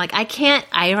this? And I'm like, I've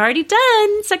already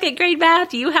done second grade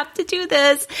math. You have to do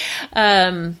this.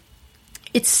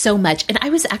 It's so much. And I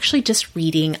was actually just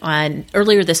reading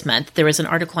earlier this month, there was an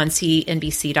article on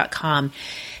CNBC.com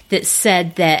that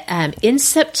said that in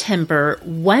September,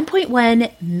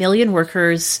 1.1 million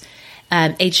workers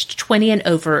aged 20 and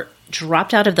over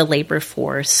dropped out of the labor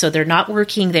force. So they're not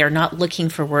working. They're not looking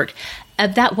for work.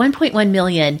 Of that 1.1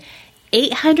 million,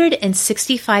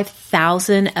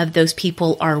 865,000 of those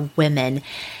people are women,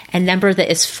 a number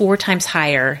that is 4 times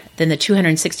higher than the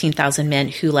 216,000 men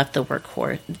who left the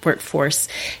workforce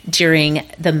during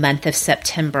the month of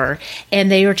September.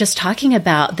 And they were just talking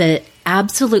about the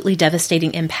absolutely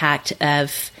devastating impact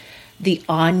of the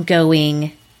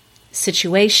ongoing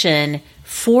situation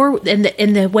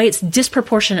in the way it's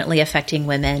disproportionately affecting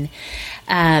women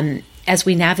as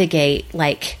we navigate,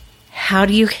 like, how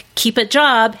do you keep a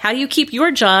job? How do you keep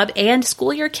your job and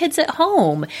school your kids at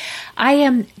home? I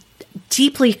am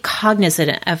deeply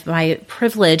cognizant of my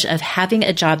privilege of having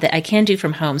a job that I can do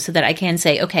from home so that I can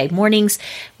say, okay, mornings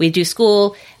we do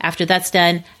school. After that's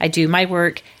done, I do my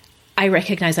work. I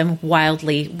recognize I'm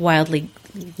wildly, wildly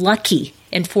lucky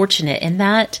and fortunate in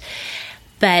that.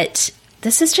 But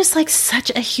this is just like such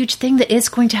a huge thing that is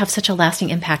going to have such a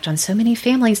lasting impact on so many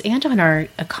families and on our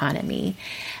economy.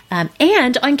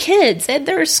 And on kids and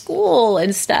their school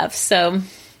and stuff. So,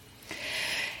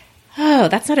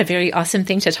 that's not a very awesome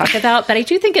thing to talk about, but I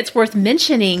do think it's worth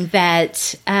mentioning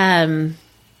that,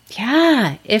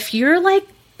 if you're like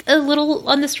a little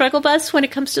on the struggle bus when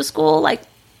it comes to school, like,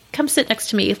 come sit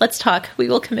next to me. Let's talk. We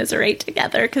will commiserate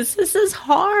together because this is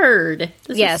hard.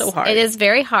 This is so hard. It is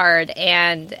very hard.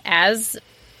 And as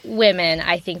women,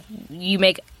 I think you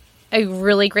make a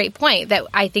really great point that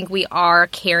I think we are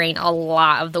carrying a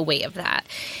lot of the weight of that.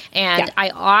 And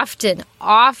I often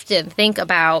think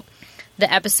about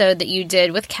the episode that you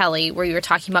did with Kelly where you were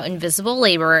talking about invisible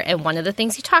labor, and one of the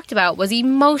things you talked about was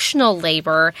emotional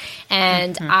labor.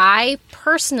 And I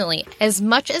personally, as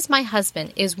much as my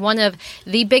husband is one of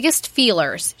the biggest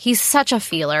feelers, he's such a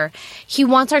feeler, he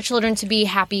wants our children to be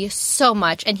happy so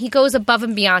much, and he goes above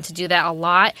and beyond to do that a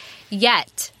lot.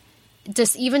 Yet,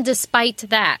 even despite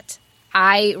that,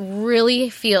 I really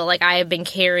feel like I have been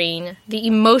carrying the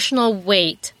emotional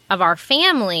weight of our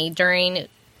family during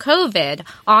COVID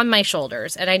on my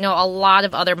shoulders. And I know a lot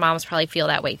of other moms probably feel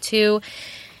that way too.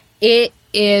 It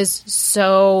is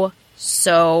so,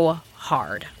 so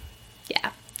hard.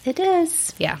 Yeah. It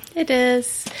is. Yeah. It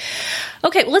is.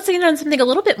 Okay, well, let's get on something a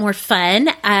little bit more fun.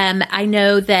 I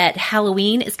know that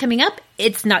Halloween is coming up.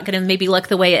 It's not going to maybe look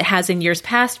the way it has in years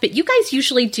past, but you guys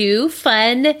usually do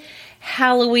fun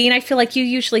Halloween. I feel like you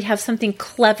usually have something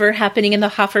clever happening in the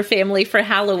Hoffer family for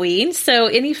Halloween. So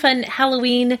any fun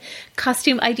Halloween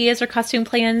costume ideas or costume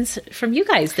plans from you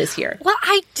guys this year? Well,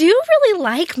 I do really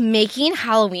like making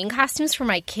Halloween costumes for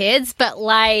my kids, but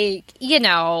like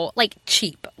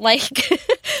cheap. Like,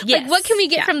 yes. like what can we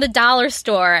get from the dollar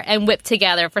store and whip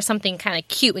together for something kind of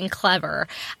cute and clever?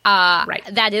 Right.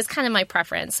 That is kind of my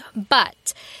preference.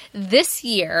 But this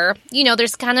year,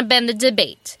 there's kind of been the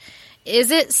debate.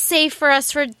 Is it safe for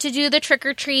us to do the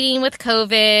trick-or-treating with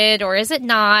COVID, or is it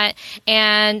not?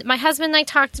 And my husband and I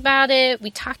talked about it. We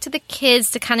talked to the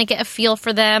kids to kind of get a feel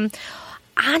for them.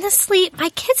 Honestly, my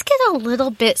kids get a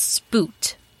little bit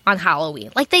spooked on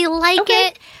Halloween. Like, they like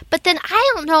it, but then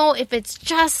I don't know if it's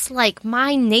just like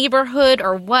my neighborhood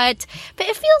or what, but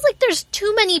it feels like there's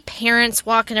too many parents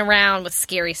walking around with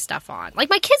scary stuff on.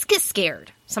 Like, my kids get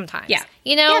scared sometimes. Yeah.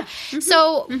 Yeah. Mm-hmm.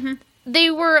 So... Mm-hmm.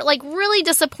 They were, like, really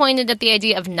disappointed at the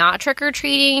idea of not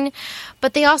trick-or-treating,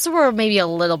 but they also were maybe a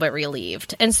little bit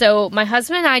relieved. And so my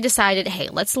husband and I decided, hey,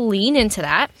 let's lean into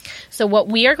that. So what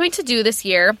we are going to do this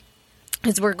year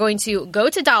is we're going to go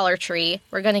to Dollar Tree.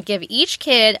 We're going to give each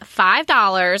kid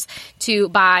 $5 to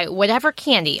buy whatever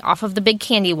candy off of the big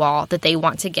candy wall that they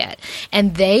want to get.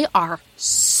 And they are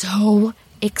so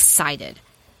excited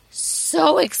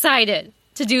to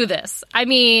do this. I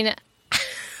mean...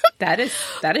 That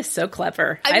is so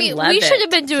clever. I mean, love we should have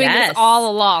been doing this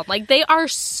all along. Like, they are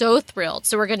so thrilled.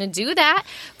 So we're going to do that.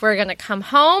 We're going to come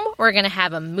home. We're going to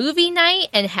have a movie night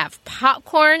and have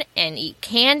popcorn and eat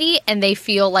candy. And they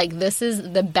feel like this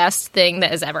is the best thing that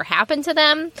has ever happened to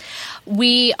them.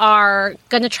 We are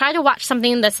going to try to watch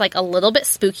something that's like a little bit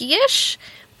spooky-ish.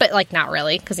 But, like, not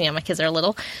really, because, my kids are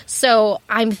little. So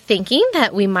I'm thinking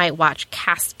that we might watch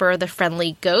Casper the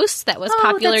Friendly Ghost. That was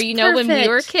popular, when we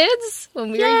were kids,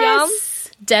 when we were young.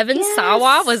 Devin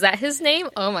Sawa, was that his name?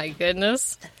 Oh, my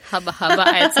goodness. Hubba Hubba.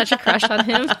 I had such a crush on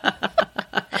him.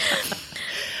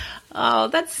 Oh,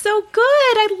 that's so good.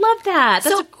 I love that.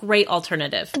 That's a great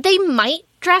alternative. They might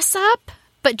dress up,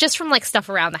 but just from, like, stuff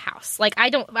around the house. Like,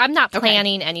 I'm not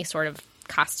planning any sort of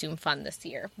costume fun this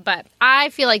year, but I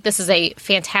feel like this is a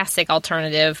fantastic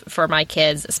alternative for my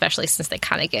kids, especially since they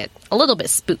kind of get a little bit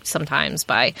spooked sometimes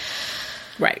by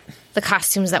the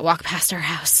costumes that walk past our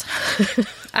house.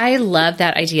 I love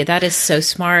that idea. That is so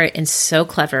smart and so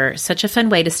clever. Such a fun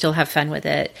way to still have fun with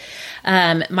it.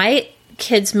 My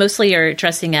kids mostly are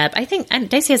dressing up. I think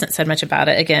Daisy hasn't said much about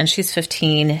it. Again, she's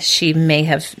 15. She may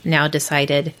have now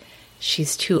decided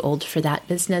she's too old for that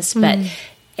business, but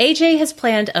AJ has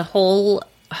planned a whole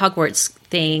Hogwarts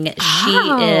thing. Oh.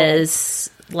 She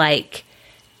is like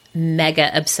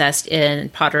mega obsessed in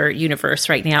Potter universe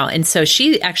right now. And so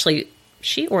she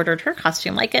ordered her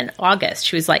costume like in August.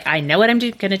 She was like, I know what I'm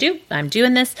going to do. I'm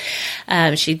doing this.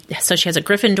 She has a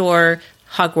Gryffindor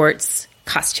Hogwarts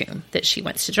costume that she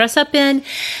wants to dress up in.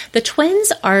 The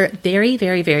twins are very,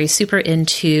 very, very super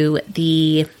into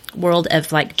the world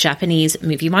of like Japanese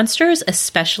movie monsters,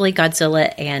 especially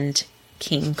Godzilla and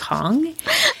King Kong.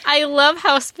 I love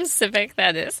how specific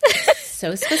that is.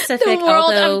 So specific. The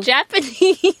world of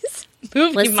Japanese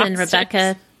movie monsters.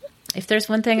 Rebecca, if there's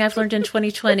one thing I've learned in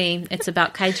 2020, it's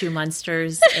about kaiju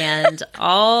monsters and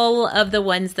all of the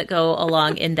ones that go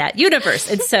along in that universe.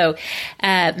 And so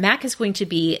Mac is going to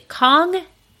be Kong,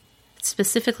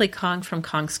 specifically Kong from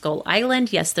Kong Skull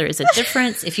Island. Yes, there is a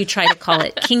difference. If you try to call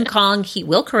it King Kong, he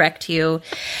will correct you.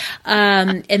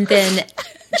 And then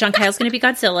John Kyle's going to be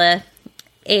Godzilla.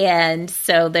 And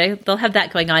so they'll have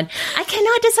that going on. I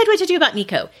cannot decide what to do about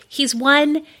Nico. He's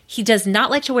one. He does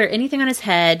not like to wear anything on his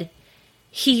head.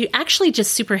 He actually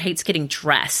just super hates getting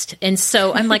dressed. And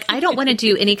so I'm like, I don't want to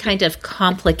do any kind of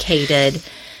complicated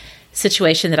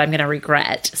situation that I'm going to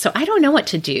regret. So I don't know what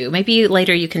to do. Maybe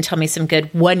later you can tell me some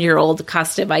good 1-year-old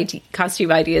costume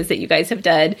ideas that you guys have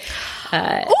done.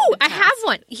 Oh, I have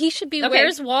one. He should be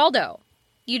Where's Waldo?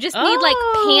 You just need like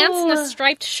pants and a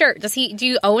striped shirt. Do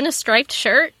you own a striped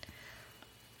shirt?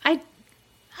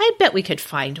 I bet we could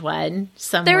find one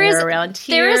somewhere around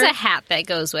here. There is a hat that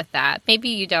goes with that. Maybe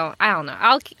you don't. I don't know.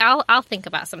 I'll think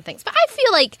about some things. But I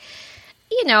feel like,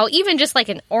 even just like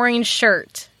an orange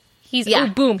shirt, he's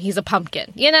a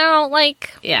pumpkin.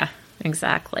 Yeah.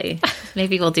 Exactly.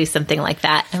 Maybe we'll do something like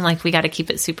that. And we got to keep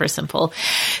it super simple.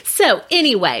 So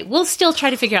anyway, we'll still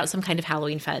try to figure out some kind of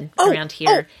Halloween fun around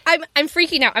here. I'm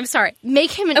freaking out. I'm sorry.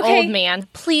 Make him an old man.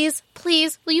 Please.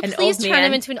 Will you please turn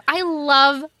him into I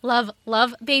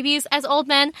love babies as old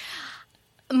men.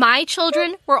 My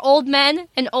children were old men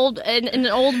and an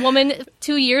old woman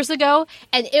 2 years ago,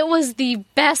 and it was the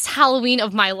best Halloween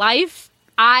of my life.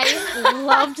 I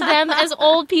loved them as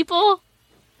old people.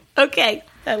 Okay,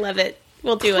 I love it.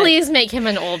 We'll do it. Please make him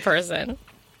an old person.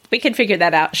 We can figure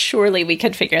that out. Surely we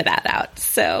can figure that out.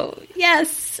 So,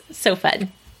 yes, so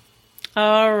fun.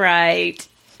 All right.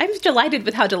 I'm delighted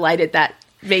with how delighted that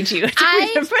made you.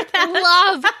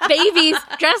 I love babies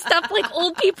dressed up like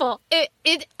old people.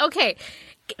 Okay.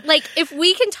 Like, if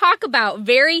we can talk about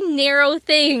very narrow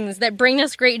things that bring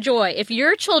us great joy, if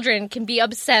your children can be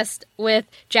obsessed with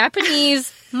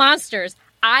Japanese monsters,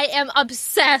 I am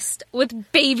obsessed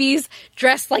with babies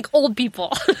dressed like old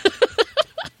people.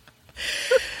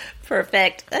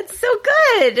 Perfect. That's so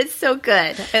good. It's so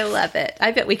good. I love it.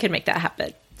 I bet we can make that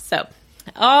happen. So,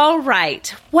 all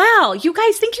right. Well, you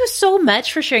guys, thank you so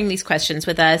much for sharing these questions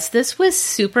with us. This was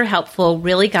super helpful.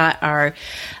 Really got our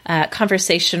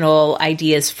conversational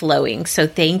ideas flowing. So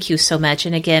thank you so much.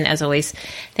 And again, as always,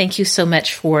 thank you so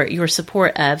much for your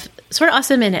support of Sort of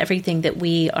Awesome and everything that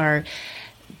we are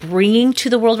bringing to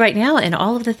the world right now and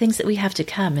all of the things that we have to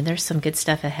come. And there's some good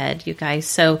stuff ahead, you guys.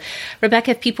 So,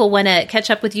 Rebecca, if people want to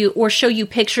catch up with you or show you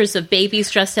pictures of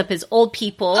babies dressed up as old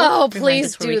people,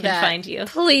 please do that. Can find you.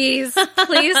 Please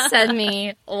send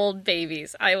me old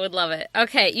babies. I would love it.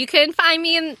 Okay, you can find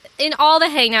me in all the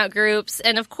Hangout groups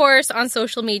and, of course, on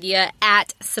social media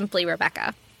at Simply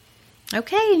Rebecca.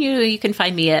 Okay, you can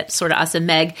find me at Sort of Awesome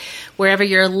Meg wherever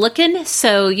you're looking.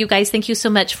 So you guys, thank you so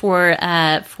much for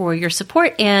your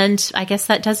support. And I guess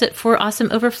that does it for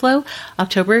Awesome Overflow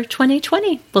October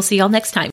 2020. We'll see y'all next time.